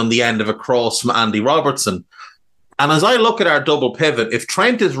getting on the end of a cross from Andy Robertson. And as I look at our double pivot, if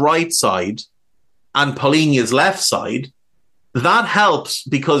Trent is right side and Palhinha is left side, that helps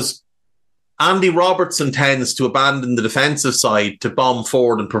because Andy Robertson tends to abandon the defensive side to bomb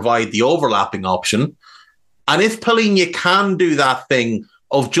forward and provide the overlapping option. And if Palhinha can do that thing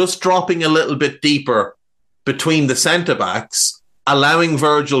of just dropping a little bit deeper between the centre-backs, allowing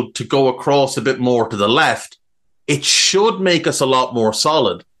Virgil to go across a bit more to the left, it should make us a lot more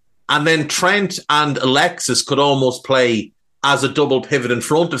solid. And then Trent and Alexis could almost play as a double pivot in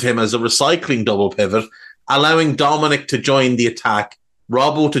front of him, as a recycling double pivot, allowing Dominic to join the attack,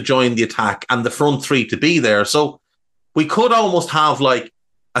 Robbo to join the attack, and the front three to be there. So we could almost have like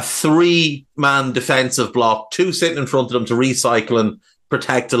a 3-man defensive block, 2 sitting in front of them to recycle and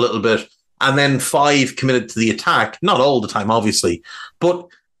protect a little bit, and then 5 committed to the attack. Not all the time, obviously, but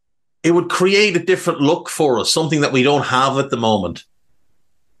it would create a different look for us, something that we don't have at the moment.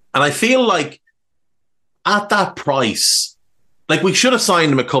 And I feel like at that price, like we should have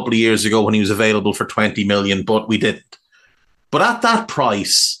signed him a couple of years ago when he was available for 20 million, but we didn't. But at that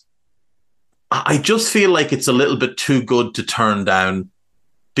price, I just feel like it's a little bit too good to turn down,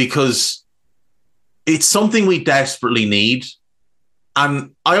 because it's something we desperately need.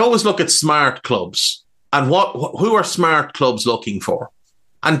 And I always look at smart clubs and who are smart clubs looking for?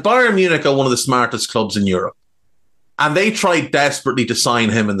 And Bayern Munich are one of the smartest clubs in Europe. And they tried desperately to sign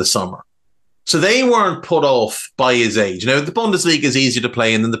him in the summer. So they weren't put off by his age. Now, the Bundesliga is easier to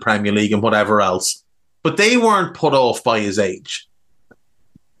play in than the Premier League and whatever else, but they weren't put off by his age.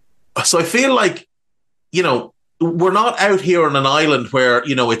 So I feel like, we're not out here on an island where,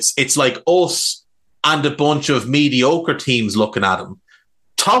 it's like us and a bunch of mediocre teams looking at him.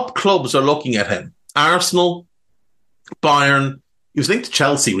 Top clubs are looking at him. Arsenal, Bayern. He was linked to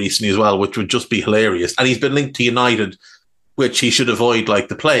Chelsea recently as well, which would just be hilarious. And he's been linked to United, which he should avoid like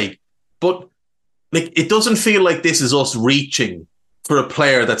the plague. But it doesn't feel like this is us reaching for a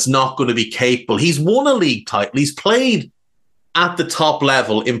player that's not going to be capable. He's won a league title. He's played at the top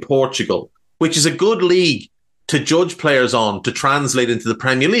level in Portugal, which is a good league to judge players on, to translate into the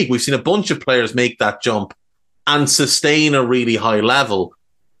Premier League. We've seen a bunch of players make that jump and sustain a really high level.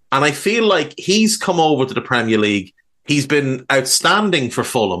 And I feel like he's come over to the Premier League. He's been outstanding for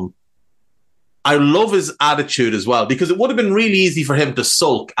Fulham. I love his attitude as well, because it would have been really easy for him to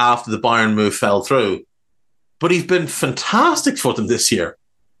sulk after the Bayern move fell through. But he's been fantastic for them this year.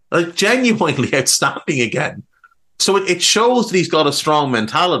 Like, genuinely outstanding again. So it shows that he's got a strong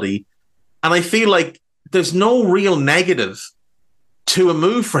mentality. And I feel like there's no real negative to a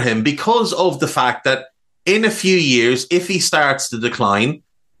move for him, because of the fact that in a few years, if he starts to decline,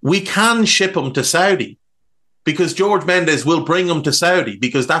 we can ship him to Saudi, because George Mendes will bring him to Saudi,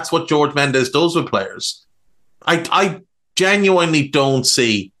 because that's what George Mendes does with players. I genuinely don't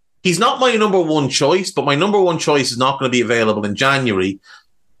see... He's not my number one choice, but my number one choice is not going to be available in January.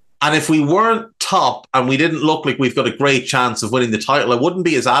 And if we weren't top and we didn't look like we've got a great chance of winning the title, I wouldn't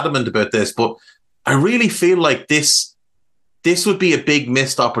be as adamant about this, but I really feel like this would be a big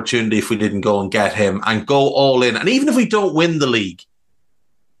missed opportunity if we didn't go and get him and go all in. And even if we don't win the league,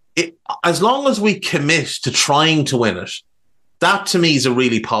 as long as we commit to trying to win it, that to me is a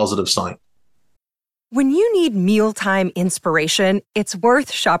really positive sign. When you need mealtime inspiration, it's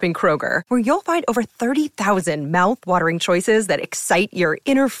worth shopping Kroger, where you'll find over 30,000 mouth-watering choices that excite your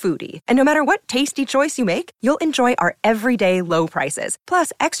inner foodie. And no matter what tasty choice you make, you'll enjoy our everyday low prices,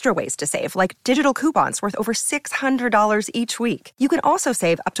 plus extra ways to save, like digital coupons worth over $600 each week. You can also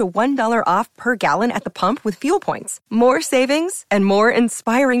save up to $1 off per gallon at the pump with fuel points. More savings and more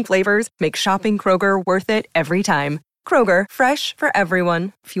inspiring flavors make shopping Kroger worth it every time. Kroger, fresh for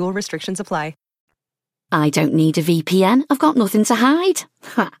everyone. Fuel restrictions apply. I don't need a VPN. I've got nothing to hide.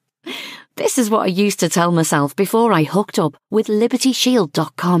 This is what I used to tell myself before I hooked up with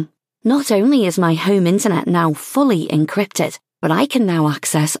LibertyShield.com. Not only is my home internet now fully encrypted, but I can now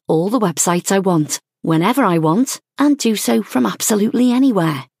access all the websites I want, whenever I want, and do so from absolutely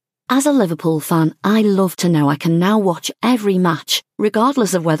anywhere. As a Liverpool fan, I love to know I can now watch every match,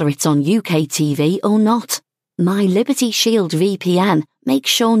 regardless of whether it's on UK TV or not. My Liberty Shield VPN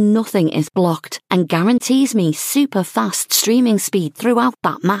makes sure nothing is blocked and guarantees me super fast streaming speed throughout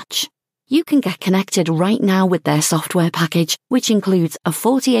that match. You can get connected right now with their software package, which includes a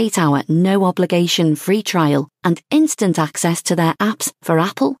 48-hour no-obligation free trial and instant access to their apps for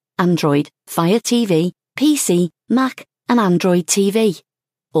Apple, Android, Fire TV, PC, Mac and Android TV.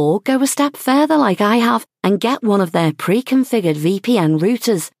 Or go a step further like I have and get one of their pre-configured VPN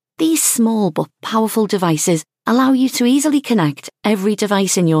routers. These small but powerful devices allow you to easily connect every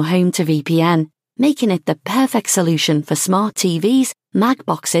device in your home to VPN, making it the perfect solution for smart TVs, Mac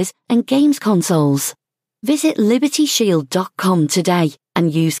boxes, and games consoles. Visit libertyshield.com today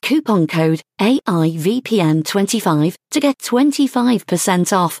and use coupon code AIVPN25 to get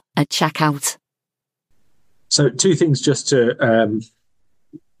 25% off at checkout. So 2 things just to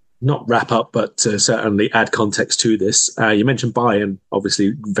not wrap up, but to certainly add context to this. You mentioned Bayern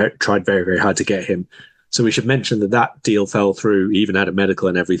obviously tried very, very hard to get him. So we should mention that deal fell through, even had a medical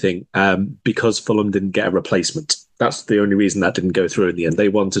and everything, because Fulham didn't get a replacement. That's the only reason that didn't go through in the end. They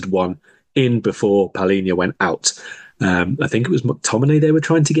wanted one in before Palhinha went out. I think it was McTominay they were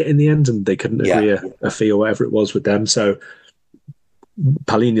trying to get in the end, and they couldn't agree a fee or whatever it was with them. So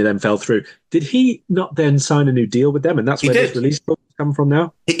Palhinha then fell through. Did he not then sign a new deal with them? And that's where this release book come from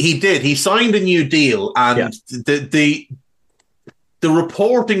now? He did. He signed a new deal, and the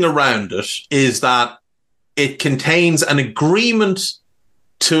reporting around it is that it contains an agreement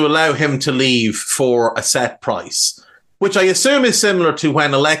to allow him to leave for a set price, which I assume is similar to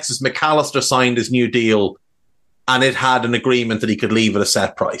when Alexis McAllister signed his new deal and it had an agreement that he could leave at a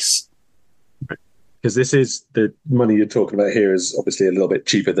set price. Because this is the money you're talking about here is obviously a little bit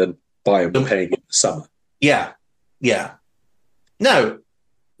cheaper than Bayern were paying in the summer. Yeah. Now,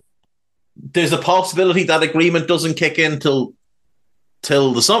 there's a possibility that agreement doesn't kick in till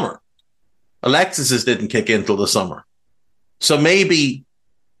the summer. Alexis's didn't kick in till the summer. So maybe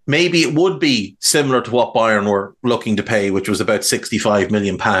it would be similar to what Bayern were looking to pay, which was about £65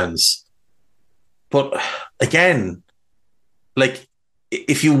 million. But again, like,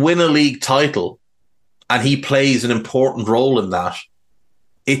 if you win a league title and he plays an important role in that,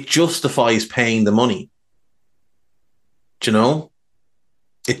 it justifies paying the money. Do you know?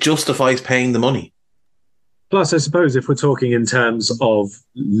 It justifies paying the money. Plus, I suppose if we're talking in terms of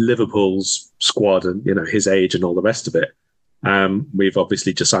Liverpool's squad and, his age and all the rest of it, we've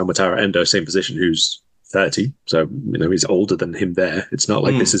obviously just signed Wataru Endo, same position, who's 30. So, he's older than him there. It's not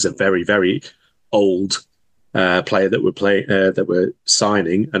like this is a very, very old player that we're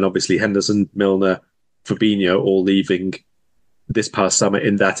signing. And obviously Henderson, Milner, Fabinho all leaving this past summer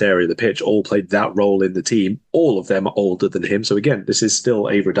in that area of the pitch, all played that role in the team. All of them are older than him. So again, this is still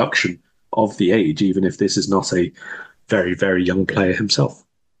a reduction of the age, even if this is not a very, very young player himself.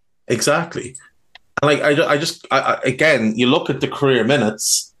 Exactly. Like, again, you look at the career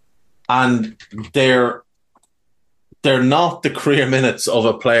minutes and they're not the career minutes of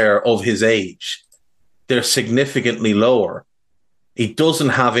a player of his age. They're significantly lower. He doesn't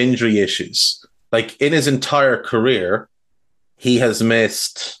have injury issues. Like, in his entire career, he has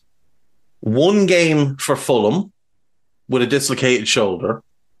missed 1 game for Fulham with a dislocated shoulder,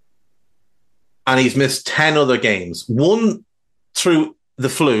 and he's missed 10 other games. 1 through the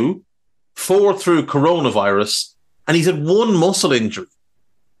flu, 4 through coronavirus, and he's had 1 muscle injury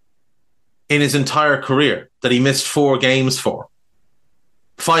in his entire career that he missed 5 games for.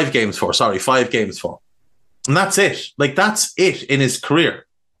 And that's it. Like, that's it in his career.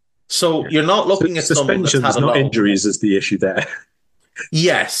 So you're not looking at suspensions, not injuries, is the issue there.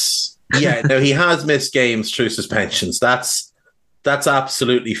 Yes. Yeah. Now, he has missed games through suspensions. That's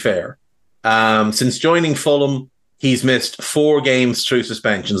absolutely fair. Since joining Fulham, he's missed 4 games through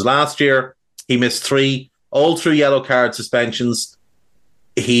suspensions. Last year, he missed 3, all through yellow card suspensions.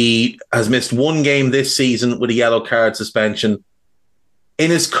 He has missed 1 game this season with a yellow card suspension.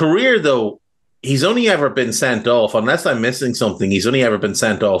 In his career, though, he's only ever been sent off, unless I'm missing something, he's only ever been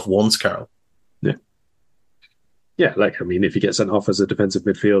sent off once, Carl. Yeah. Yeah, if you get sent off as a defensive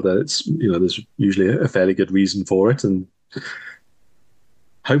midfielder, it's, there's usually a fairly good reason for it. And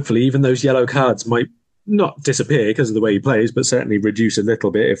hopefully even those yellow cards might not disappear because of the way he plays, but certainly reduce a little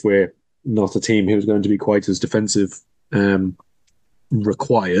bit if we're not a team who's going to be quite as defensive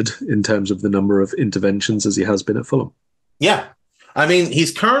required in terms of the number of interventions as he has been at Fulham. Yeah.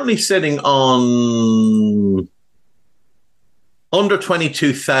 He's currently sitting on under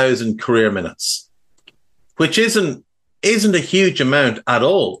 22,000 career minutes, which isn't a huge amount at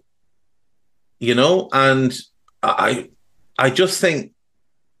all, and I just think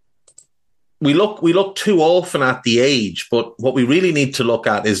we look too often at the age, but what we really need to look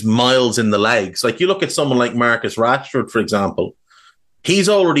at is miles in the legs. Like, you look at someone like Marcus Rashford, for example, he's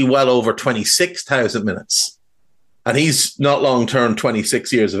already well over 26,000 minutes. And he's not long turned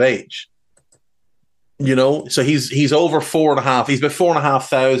 26 years of age. So he's over 4.5. He's about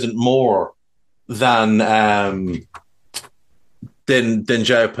 4,500 more than João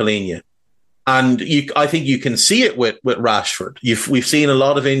Palhinha. And I think you can see it with Rashford. We've seen a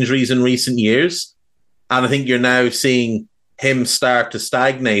lot of injuries in recent years, and I think you're now seeing him start to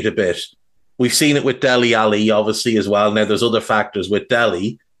stagnate a bit. We've seen it with Dele Alli, obviously, as well. Now, there's other factors with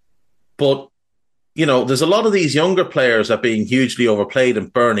Dele, but there's a lot of these younger players that are being hugely overplayed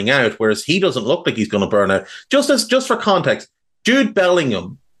and burning out, whereas he doesn't look like he's going to burn out. Just for context, Jude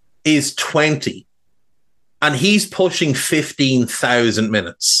Bellingham is 20 and he's pushing 15,000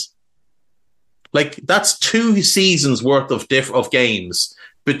 minutes. Like, that's 2 seasons worth of games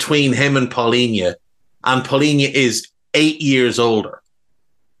between him and Palhinha is 8 years older.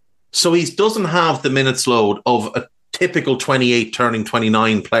 So he doesn't have the minutes load of a typical 28 turning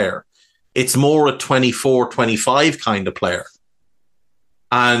 29 player. It's more a 24, 25 kind of player.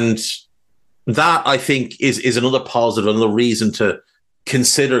 And that, I think, is another positive, another reason to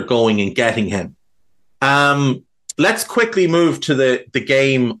consider going and getting him. Let's quickly move to the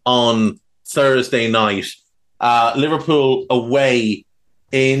game on Thursday night. Liverpool away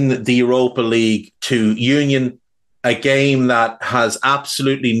in the Europa League to Union, a game that has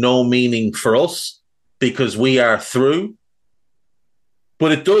absolutely no meaning for us because we are through.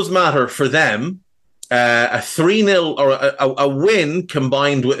 But it does matter for them. A 3-0 or a win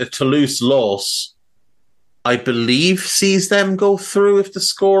combined with a Toulouse loss, I believe, sees them go through if the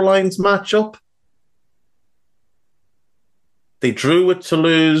scorelines match up. They drew with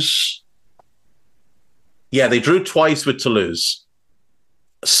Toulouse. Yeah, they drew twice with Toulouse.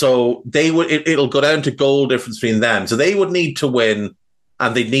 So it'll go down to goal difference between them. So they would need to win,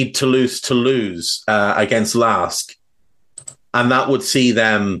 and they'd need Toulouse to lose against Lask. And that would see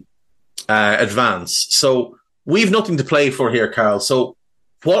them advance. So we've nothing to play for here, Carl. So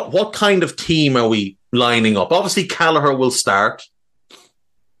what kind of team are we lining up? Obviously, Callagher will start.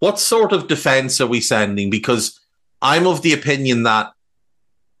 What sort of defence are we sending? Because I'm of the opinion that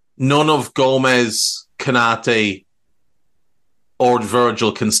none of Gomez, Konate, or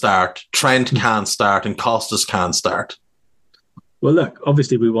Virgil can start. Trent can't start, and Costas can't start. Well, look,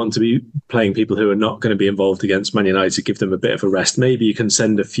 obviously we want to be playing people who are not going to be involved against Man United, give them a bit of a rest. Maybe you can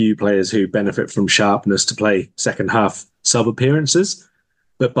send a few players who benefit from sharpness to play second half sub appearances.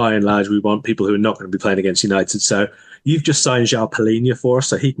 But by and large, we want people who are not going to be playing against United. So you've just signed João Palhinha for us,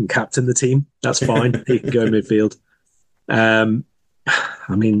 so he can captain the team. That's fine. He can go midfield.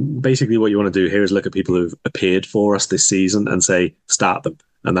 I mean, basically what you want to do here is look at people who've appeared for us this season and say, start them,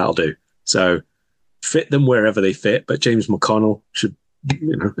 and that'll do. So fit them wherever they fit, but James McConnell should,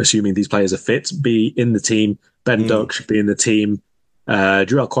 assuming these players are fit, be in the team. Ben Doak should be in the team.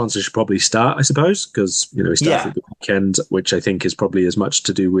 João Quansah should probably start, I suppose, because he started at the weekend, which I think is probably as much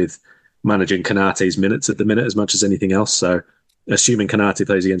to do with managing Konate's minutes at the minute as much as anything else. So assuming Konate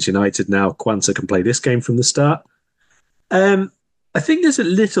plays against United now, Quansah can play this game from the start. I think there's a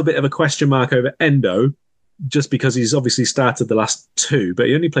little bit of a question mark over Endo, just because he's obviously started the last 2, but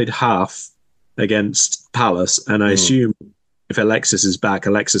he only played half against Palace, and I assume if Alexis is back,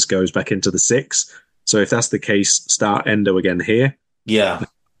 Alexis goes back into the 6. So if that's the case, start Endo again here. Yeah.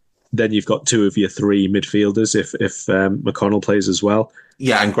 Then you've got 2 of your 3 midfielders if McConnell plays as well.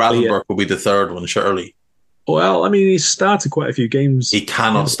 Yeah, and Gravenberch will be the third one, surely. Well, I mean, he's started quite a few games. He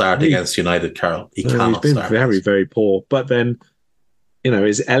cannot start against United, Carol. He cannot He's been start. very, very poor. But then,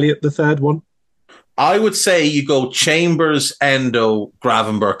 is Elliott the third one? I would say you go Chambers, Endo,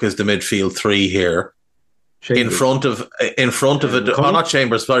 Gravenberch as the midfield 3 here. Chambers. In front of not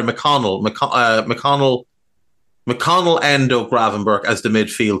Chambers, sorry, McConnell, Endo, Gravenberch as the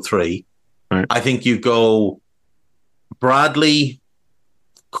midfield 3. Right. I think you go Bradley,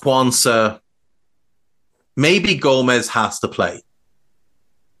 Quansah, maybe Gomez has to play.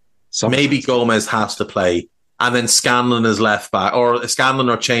 Gomez has to play. And then Scanlon is left back, or Scanlon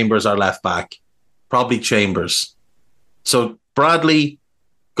or Chambers are left back. Probably Chambers. So Bradley,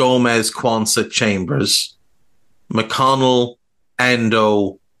 Gomez, Quansah, Chambers, McConnell,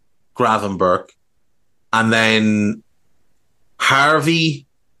 Endo, Gravenberch, and then Harvey,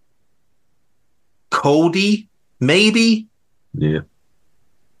 Cody, maybe? Yeah.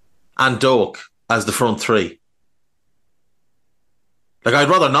 And Doak as the front 3. Like, I'd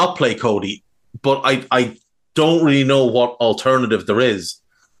rather not play Cody, but I don't really know what alternative there is.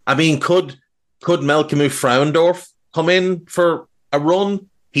 I mean, could Melkamu Fraundorf come in for a run?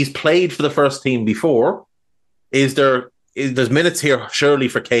 He's played for the first team before. There's minutes here surely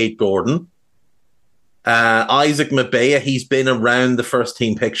for Cade Gordon. Isaac Mabea, he's been around the first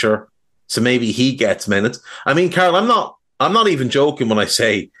team picture, so maybe he gets minutes. I mean, Carl, I'm not even joking when I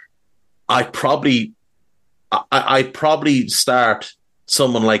say I'd probably start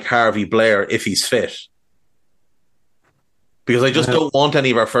someone like Harvey Blair if he's fit. Because I just don't want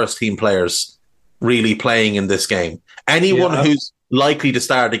any of our first team players really playing in this game. Anyone who's likely to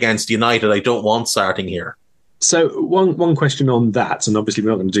start against United, I don't want starting here. So one question on that, and obviously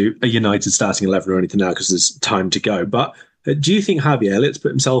we're not going to do a United starting 11 or anything now because there's time to go, but Do you think Harvey Elliott's put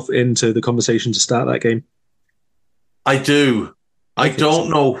himself into the conversation to start that game? I do. I don't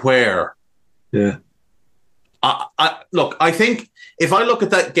know where. Yeah. Look, I think if I look at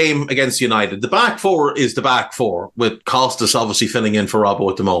that game against United, the back four is the back four, with Costas obviously filling in for Robbo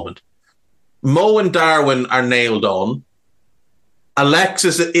at the moment. Mo and Darwin are nailed on.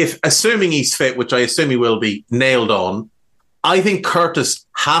 Alexis, if assuming he's fit, which I assume he will be, nailed on. I think Curtis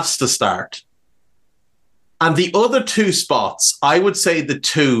has to start. And the other two spots, I would say the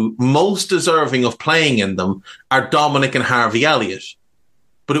two most deserving of playing in them are Dominic and Harvey Elliott.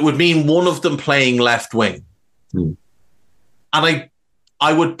 But it would mean one of them playing left wing. And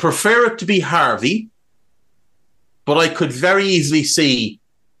I would prefer it to be Harvey, but I could very easily see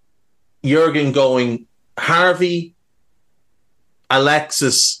Jurgen going Harvey,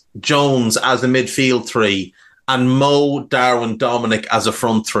 Alexis, Jones as a midfield three, and Mo, Darwin, Dominic as a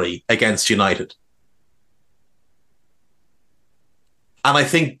front three against United. And I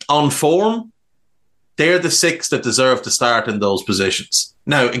think on form, they're the six that deserve to start in those positions.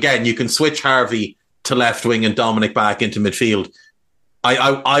 Now, again, you can switch Harvey to left wing and Dominic back into midfield.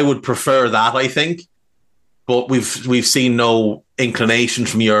 I would prefer that, I think. But we've seen no inclination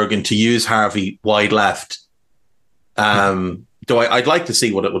from Jurgen to use Harvey wide left. Though I'd like to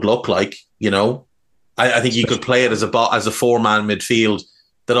see what it would look like, you know. I think you could play it as a four-man midfield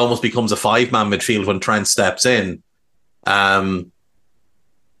that almost becomes a five-man midfield when Trent steps in.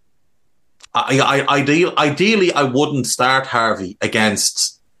 Ideally, I wouldn't start Harvey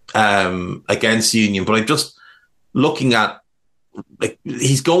against Union, but I'm just looking at, like,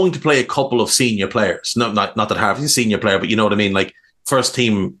 he's going to play a couple of senior players. Not that Harvey's a senior player, but you know what I mean, like first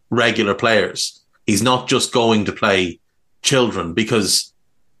team regular players. He's not just going to play children, because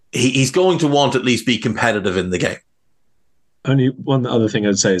he's going to want to at least be competitive in the game. Only one other thing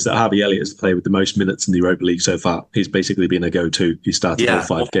I'd say is that Harvey Elliott is the player with the most minutes in the Europa League so far. He's basically been a go-to. He started all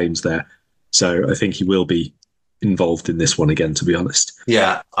 5 games there. So I think he will be involved in this one again, to be honest.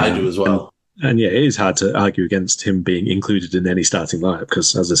 Yeah, I do as well. And yeah, it is hard to argue against him being included in any starting lineup,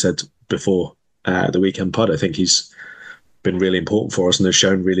 because, as I said before the weekend pod, I think he's been really important for us and has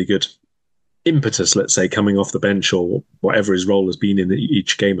shown really good impetus, let's say, coming off the bench or whatever his role has been in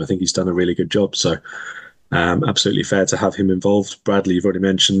each game. I think he's done a really good job. So absolutely fair to have him involved. Bradley, you've already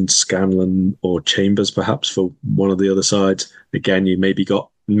mentioned. Scanlon or Chambers, perhaps, for one of the other sides. Again, you maybe got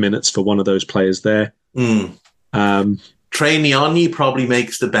minutes for one of those players there. Trey Nyonyi probably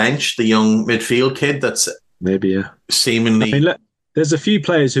makes the bench, the young midfield kid that's maybe seemingly... I mean, there's a few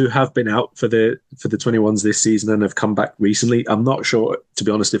players who have been out for the 21s this season and have come back recently. I'm not sure, to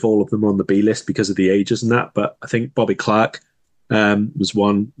be honest, if all of them are on the B list because of the ages and that, but I think Bobby Clark was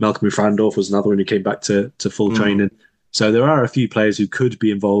one. Malcolm Ufrandorf was another one who came back to full training. So there are a few players who could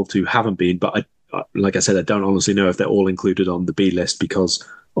be involved who haven't been, but like I said, I don't honestly know if they're all included on the B list because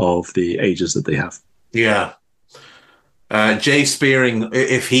of the ages that they have. Yeah. Jay Spearing,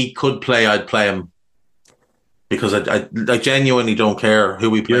 if he could play, I'd play him, because I genuinely don't care who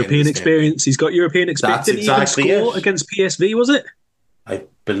we play. European experience. He's got European experience. That's exactly he even score against PSV, was it? I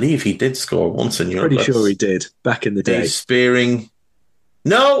believe he did score once in Europe. Pretty sure he did back in the day. Jay Spearing.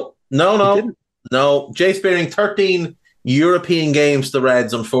 No. Jay Spearing, 13 European games for the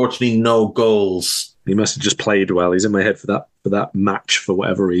Reds, unfortunately no goals. He must have just played well. He's in my head for that match for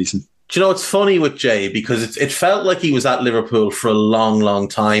whatever reason. Do you know, it's funny with Jay, because it felt like he was at Liverpool for a long, long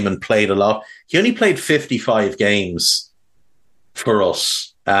time and played a lot. He only played 55 games for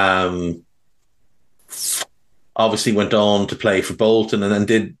us. Obviously went on to play for Bolton and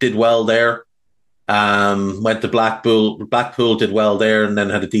then did well there. Went to Blackpool. Blackpool did well there, and then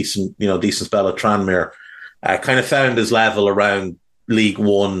had a decent spell at Tranmere. Kind of found his level around League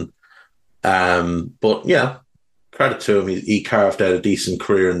One. But yeah, credit to him. He carved out a decent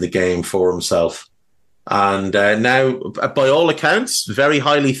career in the game for himself. And now, by all accounts, very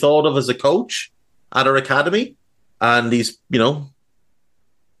highly thought of as a coach at our academy. And he's,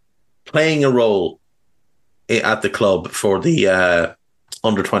 playing a role at the club for the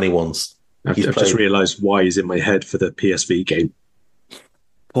under-21s. I've just realised why he's in my head for the PSV game.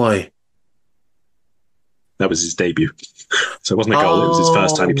 Why? That was his debut. So it wasn't a goal, it was his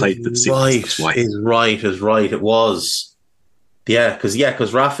first time he played for the season. Right. It was. Yeah,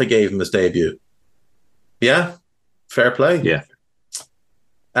 because Rafa gave him his debut. Yeah, fair play. Yeah.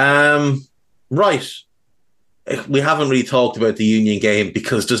 Right. We haven't really talked about the Union game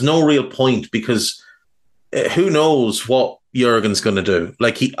because there's no real point, because who knows what Jurgen's going to do.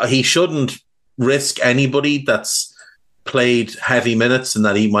 Like, he shouldn't risk anybody that's played heavy minutes and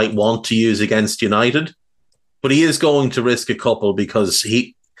that he might want to use against United. But he is going to risk a couple, because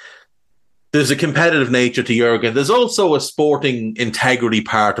there's a competitive nature to Jurgen. There's also a sporting integrity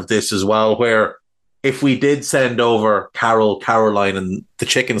part of this as well, where if we did send over Carol, Caroline, and the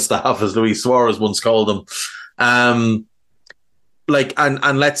chicken staff, as Luis Suarez once called them, and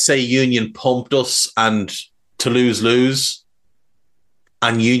let's say Union pumped us and Toulouse lose,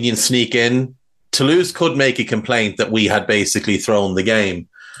 and Union sneak in, Toulouse could make a complaint that we had basically thrown the game,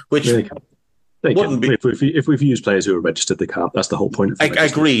 which wouldn't be. If we've used players who are registered, they can't. That's the whole point.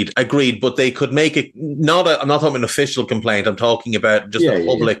 Agreed. But they could make it I'm not talking about an official complaint. I'm talking about just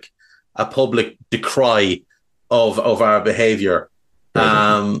a public decry of our behaviour.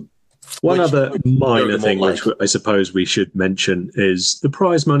 One other minor thing, which I suppose we should mention, is the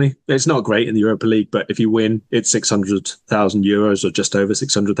prize money. It's not great in the Europa League, but if you win, it's 600,000 euros or just over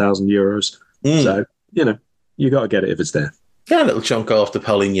 600,000 euros. So, you got to get it if it's there. Yeah, a little chunk off the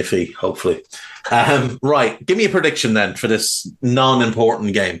Palhinha fee, hopefully. Right, give me a prediction then for this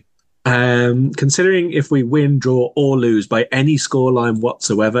non-important game. Considering if we win, draw or lose by any scoreline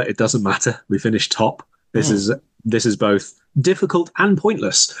whatsoever, it doesn't matter. We finish top. This is both difficult and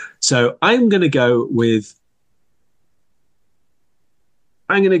pointless. So I'm going to go with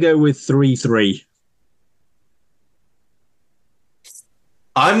 3-3.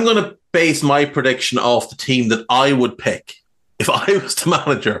 I'm going to base my prediction off the team that I would pick if I was the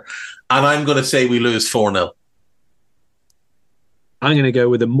manager, and I'm going to say we lose 4-0. I'm going to go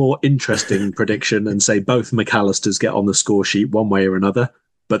with a more interesting prediction and say both McAllisters get on the score sheet one way or another,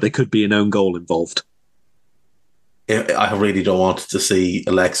 but there could be an own goal involved. I really don't want to see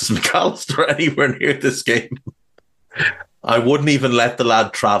Alexis McAllister anywhere near this game. I wouldn't even let the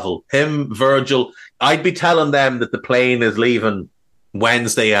lad travel. Him, Virgil, I'd be telling them that the plane is leaving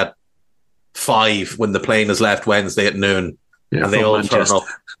Wednesday at 5 when the plane is left Wednesday at noon. Yeah, and they all turn up.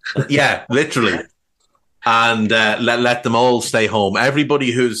 Yeah, literally. And let them all stay home.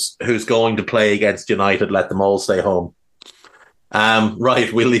 Everybody who's going to play against United, let them all stay home.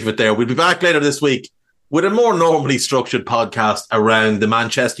 Right, we'll leave it there. We'll be back later this week with a more normally structured podcast around the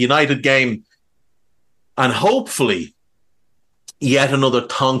Manchester United game, and hopefully yet another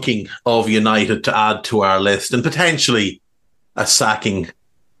tonking of United to add to our list, and potentially a sacking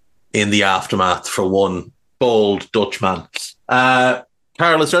in the aftermath for one bold Dutchman.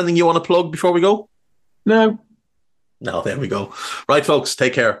 Carl, is there anything you want to plug before we go? No, there we go. Right, folks,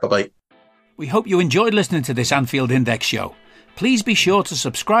 take care. Bye-bye. We hope you enjoyed listening to this Anfield Index show. Please be sure to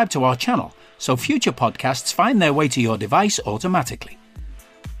subscribe to our channel so future podcasts find their way to your device automatically.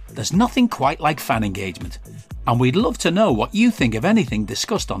 There's nothing quite like fan engagement, and we'd love to know what you think of anything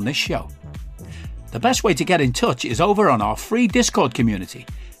discussed on this show. The best way to get in touch is over on our free Discord community,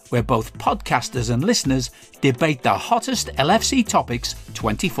 where both podcasters and listeners debate the hottest LFC topics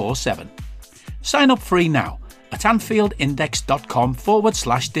 24/7. Sign up free now at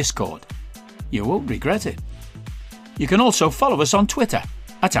AnfieldIndex.com/Discord. You won't regret it. You can also follow us on Twitter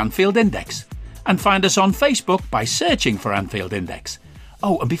at Anfield Index and find us on Facebook by searching for Anfield Index.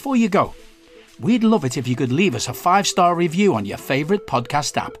 Oh, and before you go, we'd love it if you could leave us a 5-star review on your favourite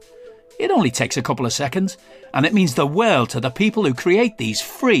podcast app. It only takes a couple of seconds, and it means the world to the people who create these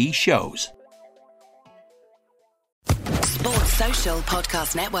free shows. Sports Social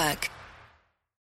Podcast Network.